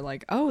whatever, you're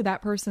like, oh,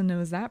 that person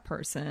knows that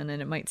person.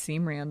 And it might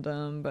seem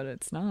random, but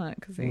it's not,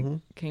 because they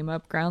came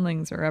up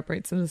Groundlings or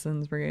Upright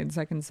Citizens Brigade,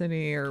 Second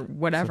City or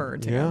whatever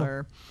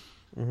together.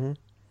 Yeah. Mm-hmm.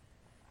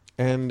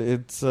 And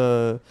it's,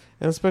 and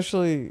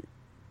especially...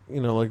 You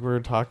know, like we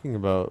were talking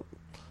about,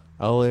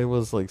 LA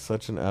was like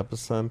such an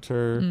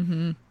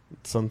epicenter,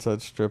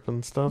 Sunset Strip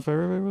and stuff.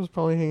 Everybody was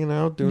probably hanging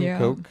out, doing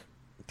coke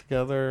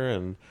together,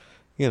 and,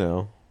 you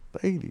know, the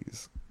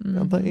 80s.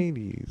 The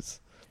 80s.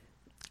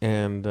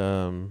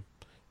 And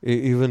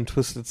even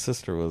Twisted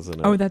Sister was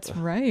in it. Oh, that's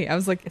right. I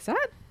was like, is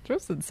that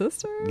Twisted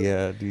Sister?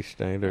 Yeah, Dee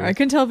Snider. I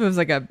couldn't tell if it was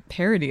like a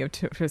parody of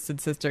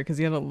Twisted Sister, because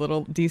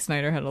Dee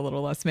Snider had a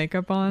little less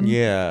makeup on.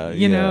 Yeah.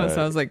 You know,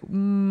 so I was like,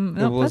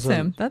 no, that's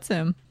him. That's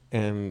him.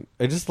 And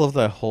I just love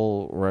that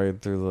whole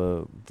ride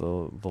through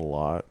the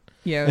lot.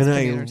 Yeah, it was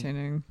pretty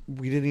entertaining.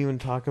 We didn't even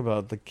talk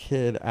about the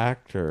kid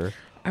actor.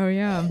 Oh,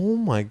 yeah. Oh,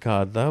 my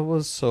God. That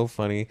was so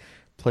funny.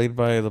 Played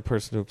by the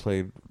person who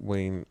played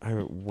Wayne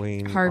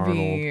Harvey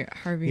Arnold.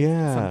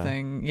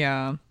 Something.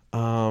 Yeah.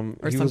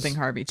 Or something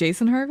Harvey.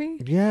 Jason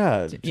Harvey?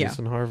 Yeah,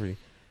 Jason Harvey.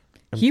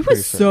 He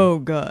was so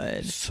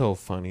good. So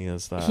funny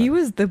as that. He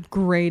was the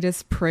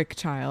greatest prick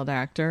child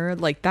actor.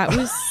 Like, that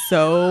was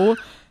so...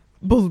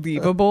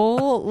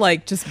 believable,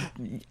 like just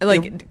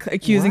like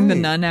accusing the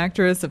nun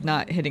actress of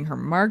not hitting her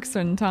marks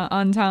on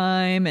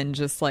time and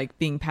just like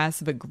being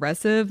passive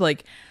aggressive.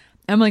 Like,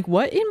 I'm like,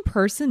 what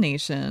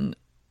impersonation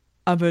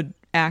of an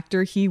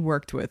actor he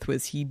worked with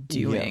was he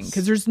doing?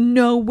 Because there's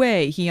no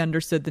way he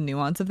understood the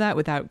nuance of that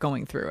without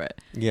going through it.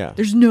 Yeah,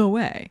 there's no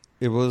way.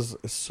 It was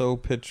so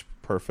pitch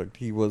perfect.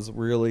 He was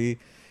really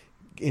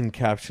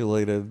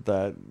encapsulated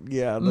that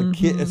the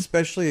kid,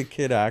 especially a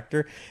kid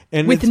actor,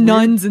 and with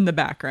nuns in the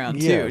background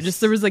too.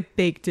 Just there was like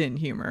baked in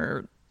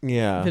humor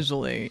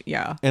visually.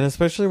 And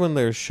especially when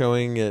they're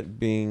showing it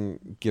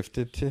being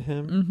gifted to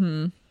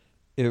him,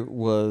 it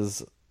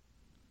was,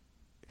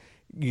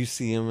 you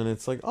see him and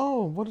it's like,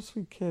 oh, what a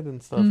sweet kid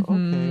and stuff.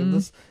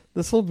 Okay,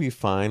 this will be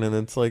fine. And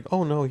it's like,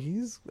 oh no,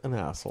 he's an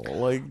asshole.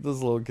 Like, this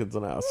little kid's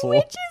an asshole.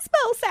 Which is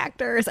most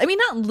actors. I mean,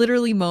 not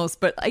literally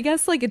most, but I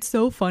guess like it's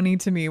so funny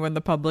to me when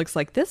the public's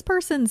like, this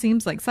person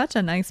seems like such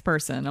a nice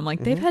person. I'm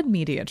like, they've had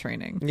media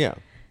training. Yeah.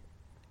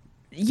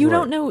 You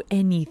don't know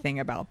anything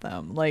about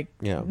them. Like,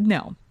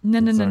 no.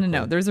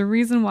 There's a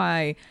reason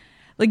why.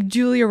 Like,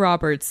 Julia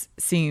Roberts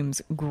seems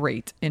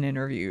great in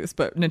interviews,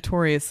 but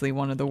notoriously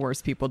one of the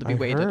worst people to be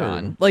waited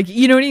on. Like,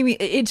 you know what I mean?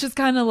 It's just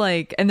kind of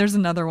like, and there's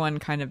another one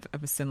kind of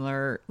a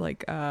similar,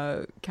 like,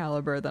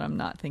 caliber that I'm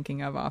not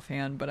thinking of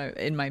offhand, but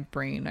in my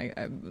brain,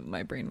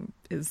 my brain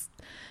is,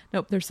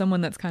 nope, there's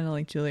someone that's kind of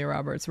like Julia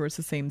Roberts where it's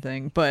the same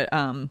thing. But,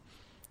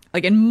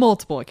 like, in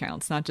multiple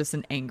accounts, not just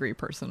an angry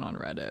person on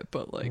Reddit,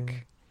 but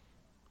like,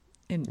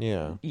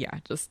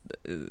 just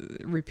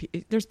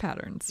repeat. There's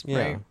patterns,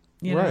 right?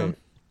 You know?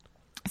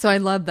 So I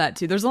love that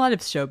too. There's a lot of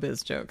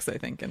showbiz jokes, I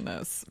think, in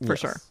this, for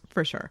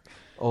sure.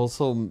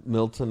 Also,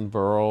 Milton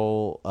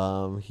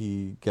Berle,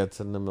 he gets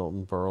into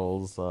Milton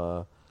Berle's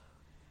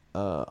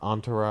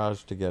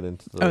entourage to get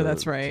into the. Oh,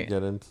 that's right. To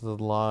get into the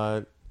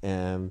lot,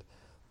 and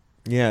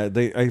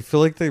I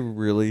feel like they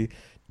really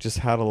just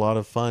had a lot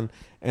of fun,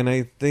 and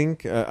I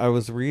think I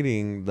was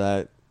reading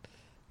that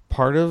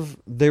part of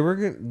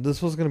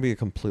this was going to be a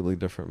completely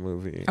different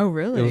movie. Oh,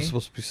 really? It was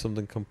supposed to be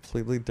something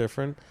completely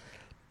different,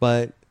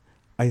 but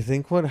I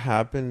think what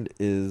happened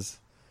is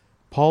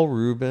Paul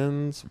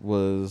Rubens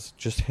was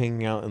just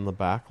hanging out in the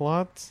back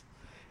lots,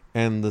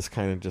 and this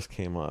kind of just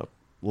came up.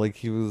 Like,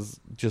 he was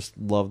just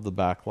loved the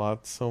back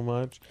lots so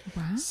much.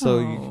 Wow. So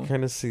you can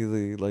kind of see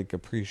the like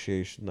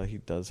appreciation that he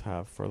does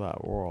have for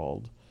that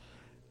world.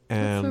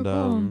 And so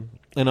cool.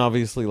 And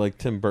obviously, like,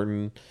 Tim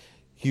Burton,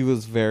 he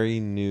was very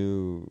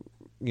new,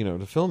 you know,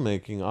 to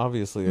filmmaking.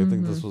 Obviously, I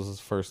think this was his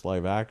first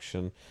live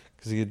action,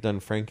 because he had done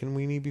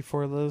Frankenweenie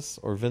before this,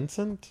 or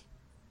Vincent.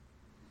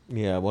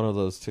 Yeah, one of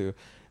those two.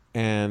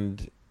 And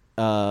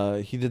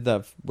he did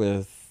that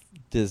with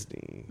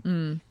Disney,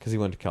 because he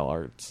went to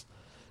CalArts,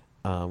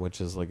 which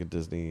is like a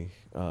Disney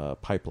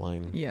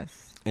pipeline.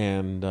 Yes.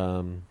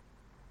 And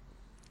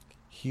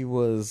he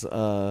was,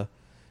 and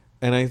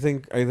I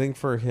think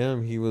for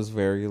him, he was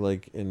very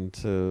like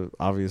into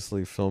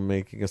obviously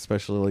filmmaking,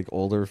 especially like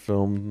older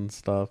films and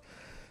stuff.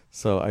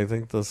 So I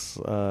think this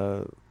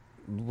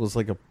was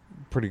like a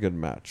pretty good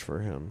match for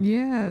him.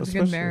 Yeah, it was a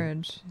good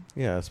marriage.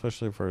 Yeah,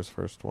 especially for his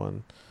first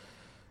one.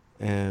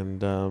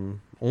 And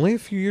only a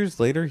few years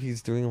later,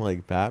 he's doing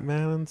like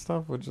Batman and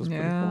stuff, which is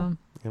pretty cool.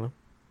 You know?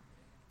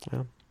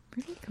 Yeah.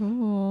 Pretty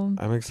cool.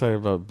 I'm excited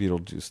about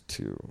Beetlejuice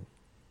 2.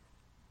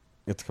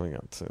 It's coming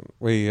out soon.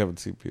 Wait, you haven't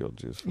seen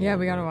Beetlejuice? Yeah,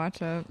 we gotta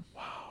watch it.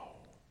 Wow.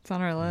 It's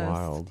on our list.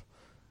 Wild.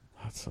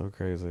 That's so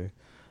crazy.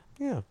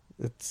 yeah,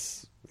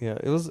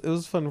 it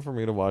was fun for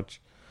me to watch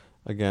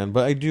again,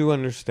 but I do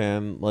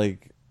understand,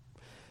 like,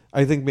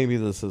 I think maybe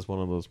this is one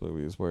of those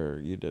movies where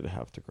you did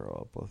have to grow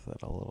up with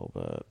it a little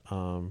bit,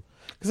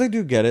 because I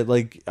do get it.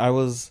 Like, I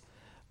was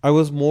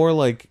more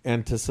like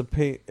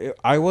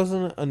I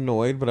wasn't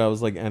annoyed, but I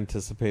was like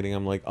anticipating.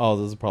 I'm like, oh,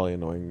 this is probably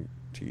annoying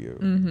to you.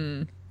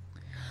 Mm-hmm.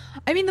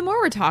 I mean, the more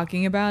we're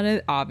talking about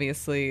it,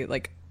 obviously,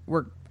 like,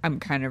 I'm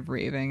kind of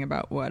raving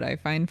about what I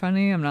find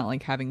funny. I'm not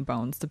like having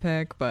bones to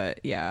pick, but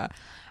yeah,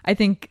 I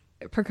think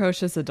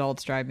precocious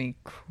adults drive me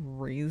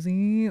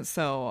crazy.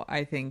 So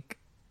I think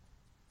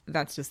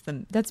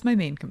that's my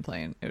main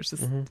complaint. It was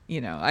just,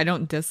 I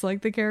don't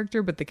dislike the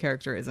character, but the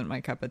character isn't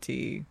my cup of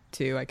tea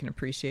too. I can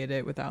appreciate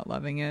it without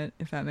loving it,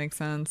 if that makes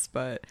sense.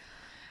 But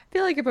I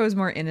feel like if I was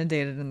more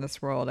inundated in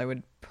this world, I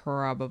would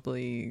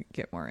probably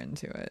get more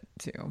into it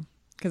too.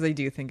 Because I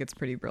do think it's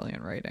pretty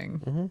brilliant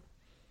writing. Mm-hmm.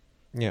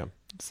 Yeah.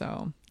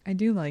 So I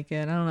do like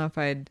it. I don't know if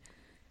I'd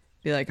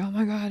be like, oh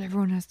my God,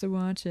 everyone has to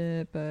watch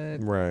it. But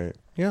right.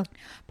 Yeah.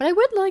 But I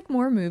would like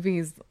more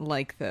movies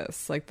like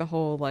this. Like the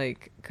whole,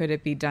 like, could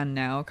it be done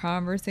now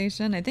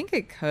conversation. I think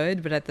it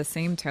could. But at the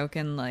same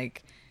token,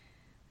 like,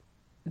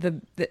 the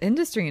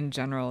industry in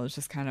general is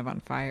just kind of on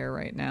fire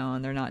right now.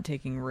 And they're not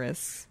taking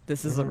risks.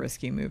 This is a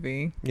risky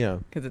movie. Yeah.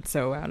 Because it's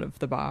so out of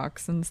the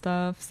box and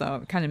stuff. So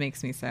it kind of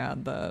makes me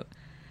sad that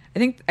I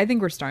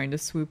think we're starting to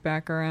swoop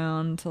back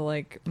around to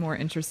like more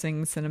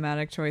interesting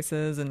cinematic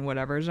choices in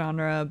whatever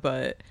genre,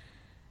 but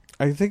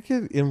I think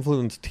it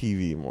influenced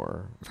TV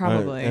more.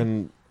 Probably.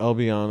 And I'll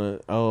be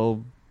honest,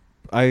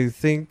 I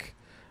think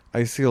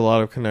I see a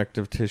lot of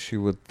connective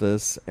tissue with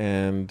this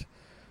and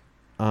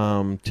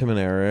Tim and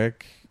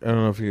Eric. I don't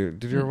know if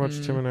did you ever watch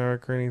Tim and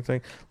Eric or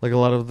anything? Like a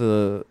lot of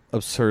the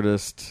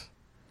absurdist,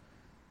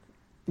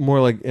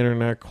 more like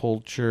internet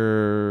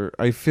culture.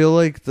 I feel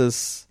like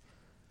this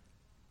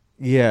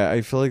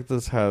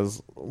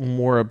has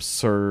more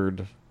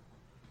absurd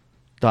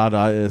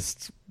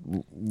Dadaist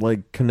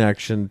like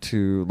connection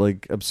to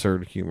like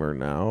absurd humor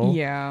now.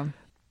 Yeah.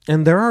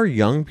 And there are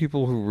young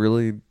people who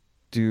really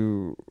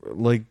do,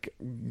 like,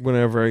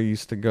 whenever I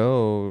used to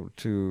go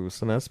to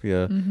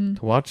Cinespia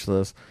to watch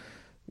this,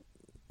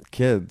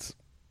 kids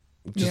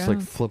just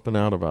like flipping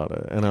out about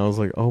it. And I was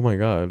like, oh my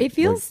God. It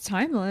feels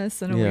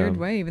timeless in a weird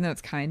way, even though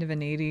it's kind of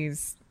an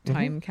 80s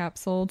time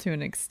capsule to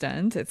an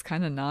extent. It's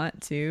kind of not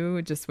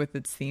too, just with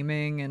its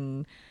theming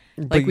and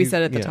like we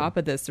said at the top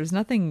of this, there's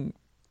nothing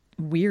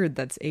weird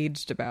that's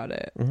aged about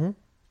it.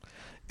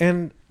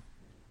 And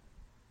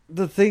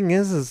the thing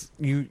is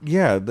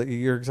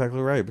you're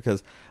exactly right,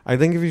 because I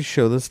think if you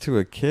show this to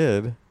a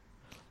kid,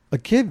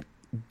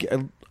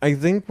 I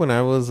think when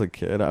I was a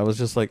kid, I was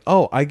just like,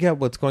 oh, I get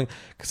what's going,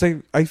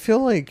 because I feel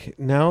like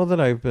now that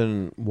I've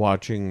been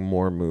watching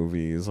more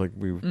movies, like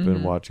we've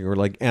been watching or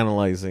like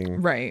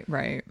analyzing, right,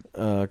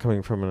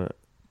 coming from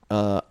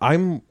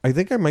I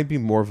think I might be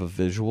more of a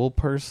visual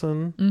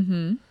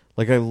person.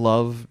 Like I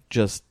love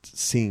just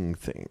seeing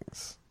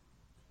things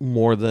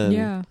more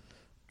than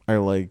I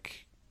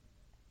like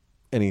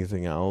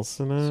anything else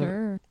in it.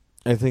 Sure.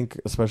 I think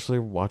especially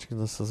watching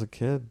this as a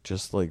kid,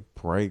 just like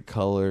bright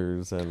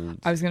colors, and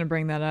I was going to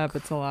bring that up.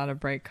 It's a lot of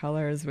bright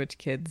colors, which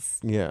kids,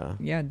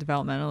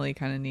 developmentally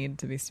kind of need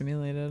to be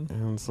stimulated.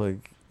 And it's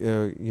like,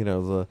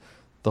 the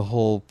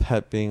whole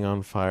pet being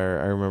on fire.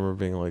 I remember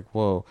being like,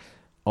 whoa,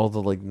 all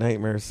the like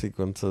nightmare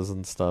sequences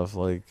and stuff.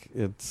 Like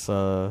it's,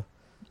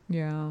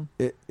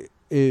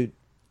 it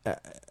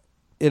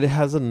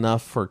has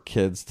enough for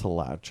kids to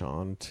latch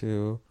on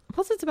to.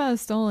 Plus, it's about a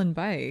stolen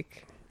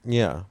bike.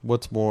 Yeah.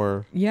 What's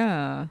more?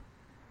 Yeah.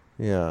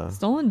 Yeah.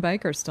 Stolen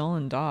bike or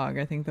stolen dog.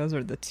 I think those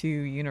are the two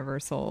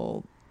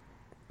universal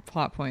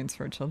plot points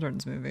for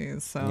children's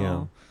movies.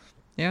 So,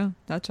 yeah,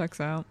 that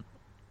checks out.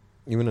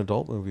 Even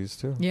adult movies,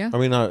 too. Yeah. I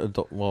mean, not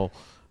adult, well,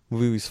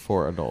 movies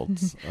for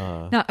adults.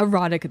 Not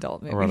erotic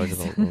adult movies. Erotic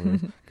adult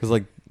movies. Because,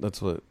 like,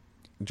 that's what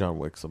John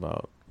Wick's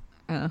about.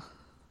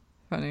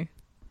 Funny.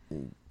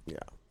 Yeah.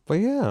 But,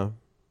 yeah.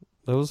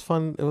 It was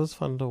fun. It was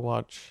fun to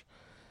watch.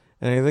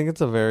 And I think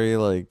it's a very,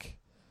 like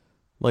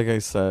I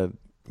said,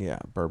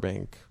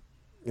 Burbank.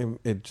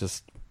 It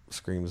just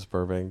screams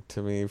Burbank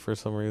to me for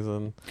some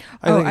reason.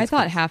 I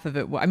thought half of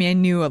it. I mean, I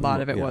knew a lot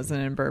of it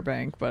wasn't in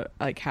Burbank, but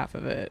like half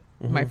of it,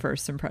 my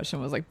first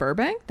impression was like,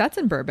 Burbank? That's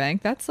in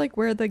Burbank. That's like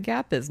where the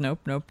Gap is.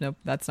 Nope.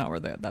 That's not where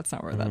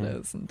that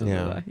is. And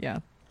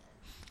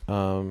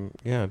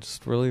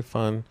just really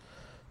fun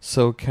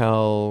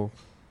SoCal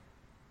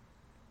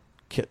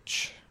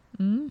kitsch.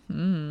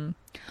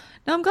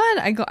 No,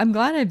 I'm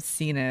glad I've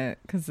seen it,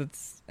 because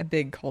it's a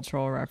big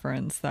cultural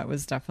reference. That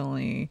was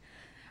definitely,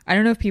 I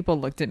don't know if people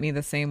looked at me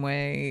the same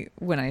way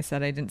when I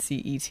said I didn't see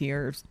E.T.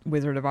 or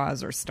Wizard of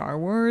Oz or Star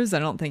Wars. I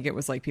don't think it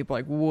was like people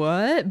like,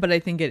 what? But I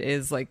think it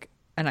is like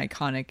an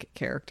iconic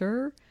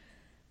character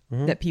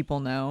that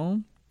people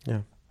know.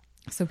 Yeah.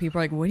 So people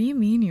are like, what do you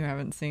mean you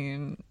haven't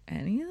seen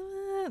any of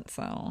it?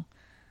 So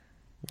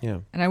yeah.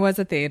 And I was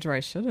at the age where I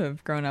should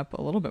have grown up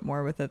a little bit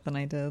more with it than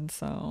I did.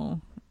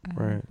 So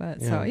right.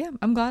 But so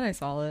I'm glad I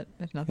saw it,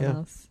 if nothing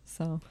else.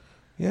 So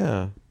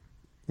yeah.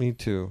 Me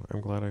too.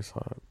 I'm glad I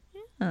saw it.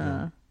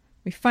 Yeah.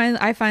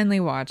 I finally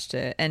watched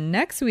it, and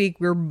next week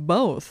we're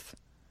both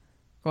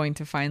going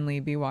to finally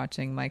be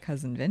watching My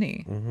Cousin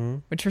Vinny,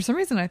 which for some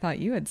reason I thought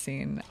you had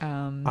seen.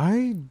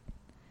 I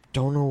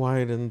don't know why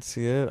I didn't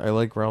see it. I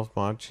like Ralph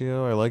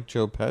Macchio. I like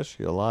Joe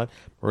Pesci a lot.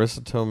 Marissa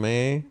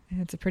Tomei.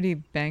 It's a pretty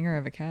banger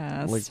of a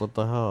cast. Like, what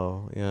the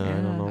hell? Yeah. I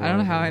don't know. I don't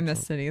know how I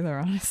missed it either,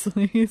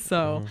 honestly.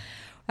 So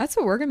that's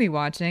what we're going to be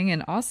watching.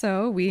 And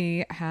also,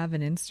 we have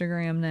an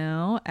Instagram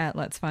now at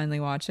Let's Finally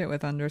Watch It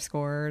with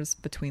underscores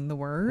between the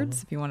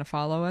words. If you want to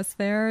follow us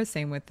there.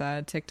 Same with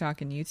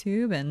TikTok and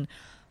YouTube. And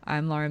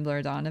I'm Lauren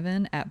Blair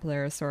Donovan at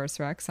Blairosaurus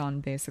Rex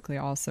on basically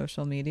all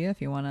social media.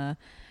 If you want to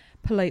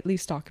politely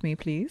stalk me,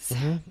 please.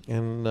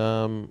 And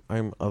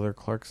I'm Other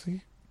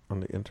Clarksey on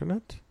the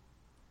internet.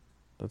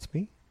 That's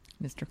me.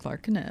 Mr.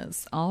 Clark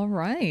Inez. All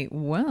right.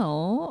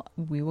 Well,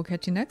 we will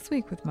catch you next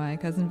week with My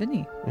Cousin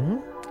Vinny.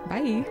 Mm-hmm.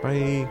 Bye.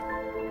 Bye.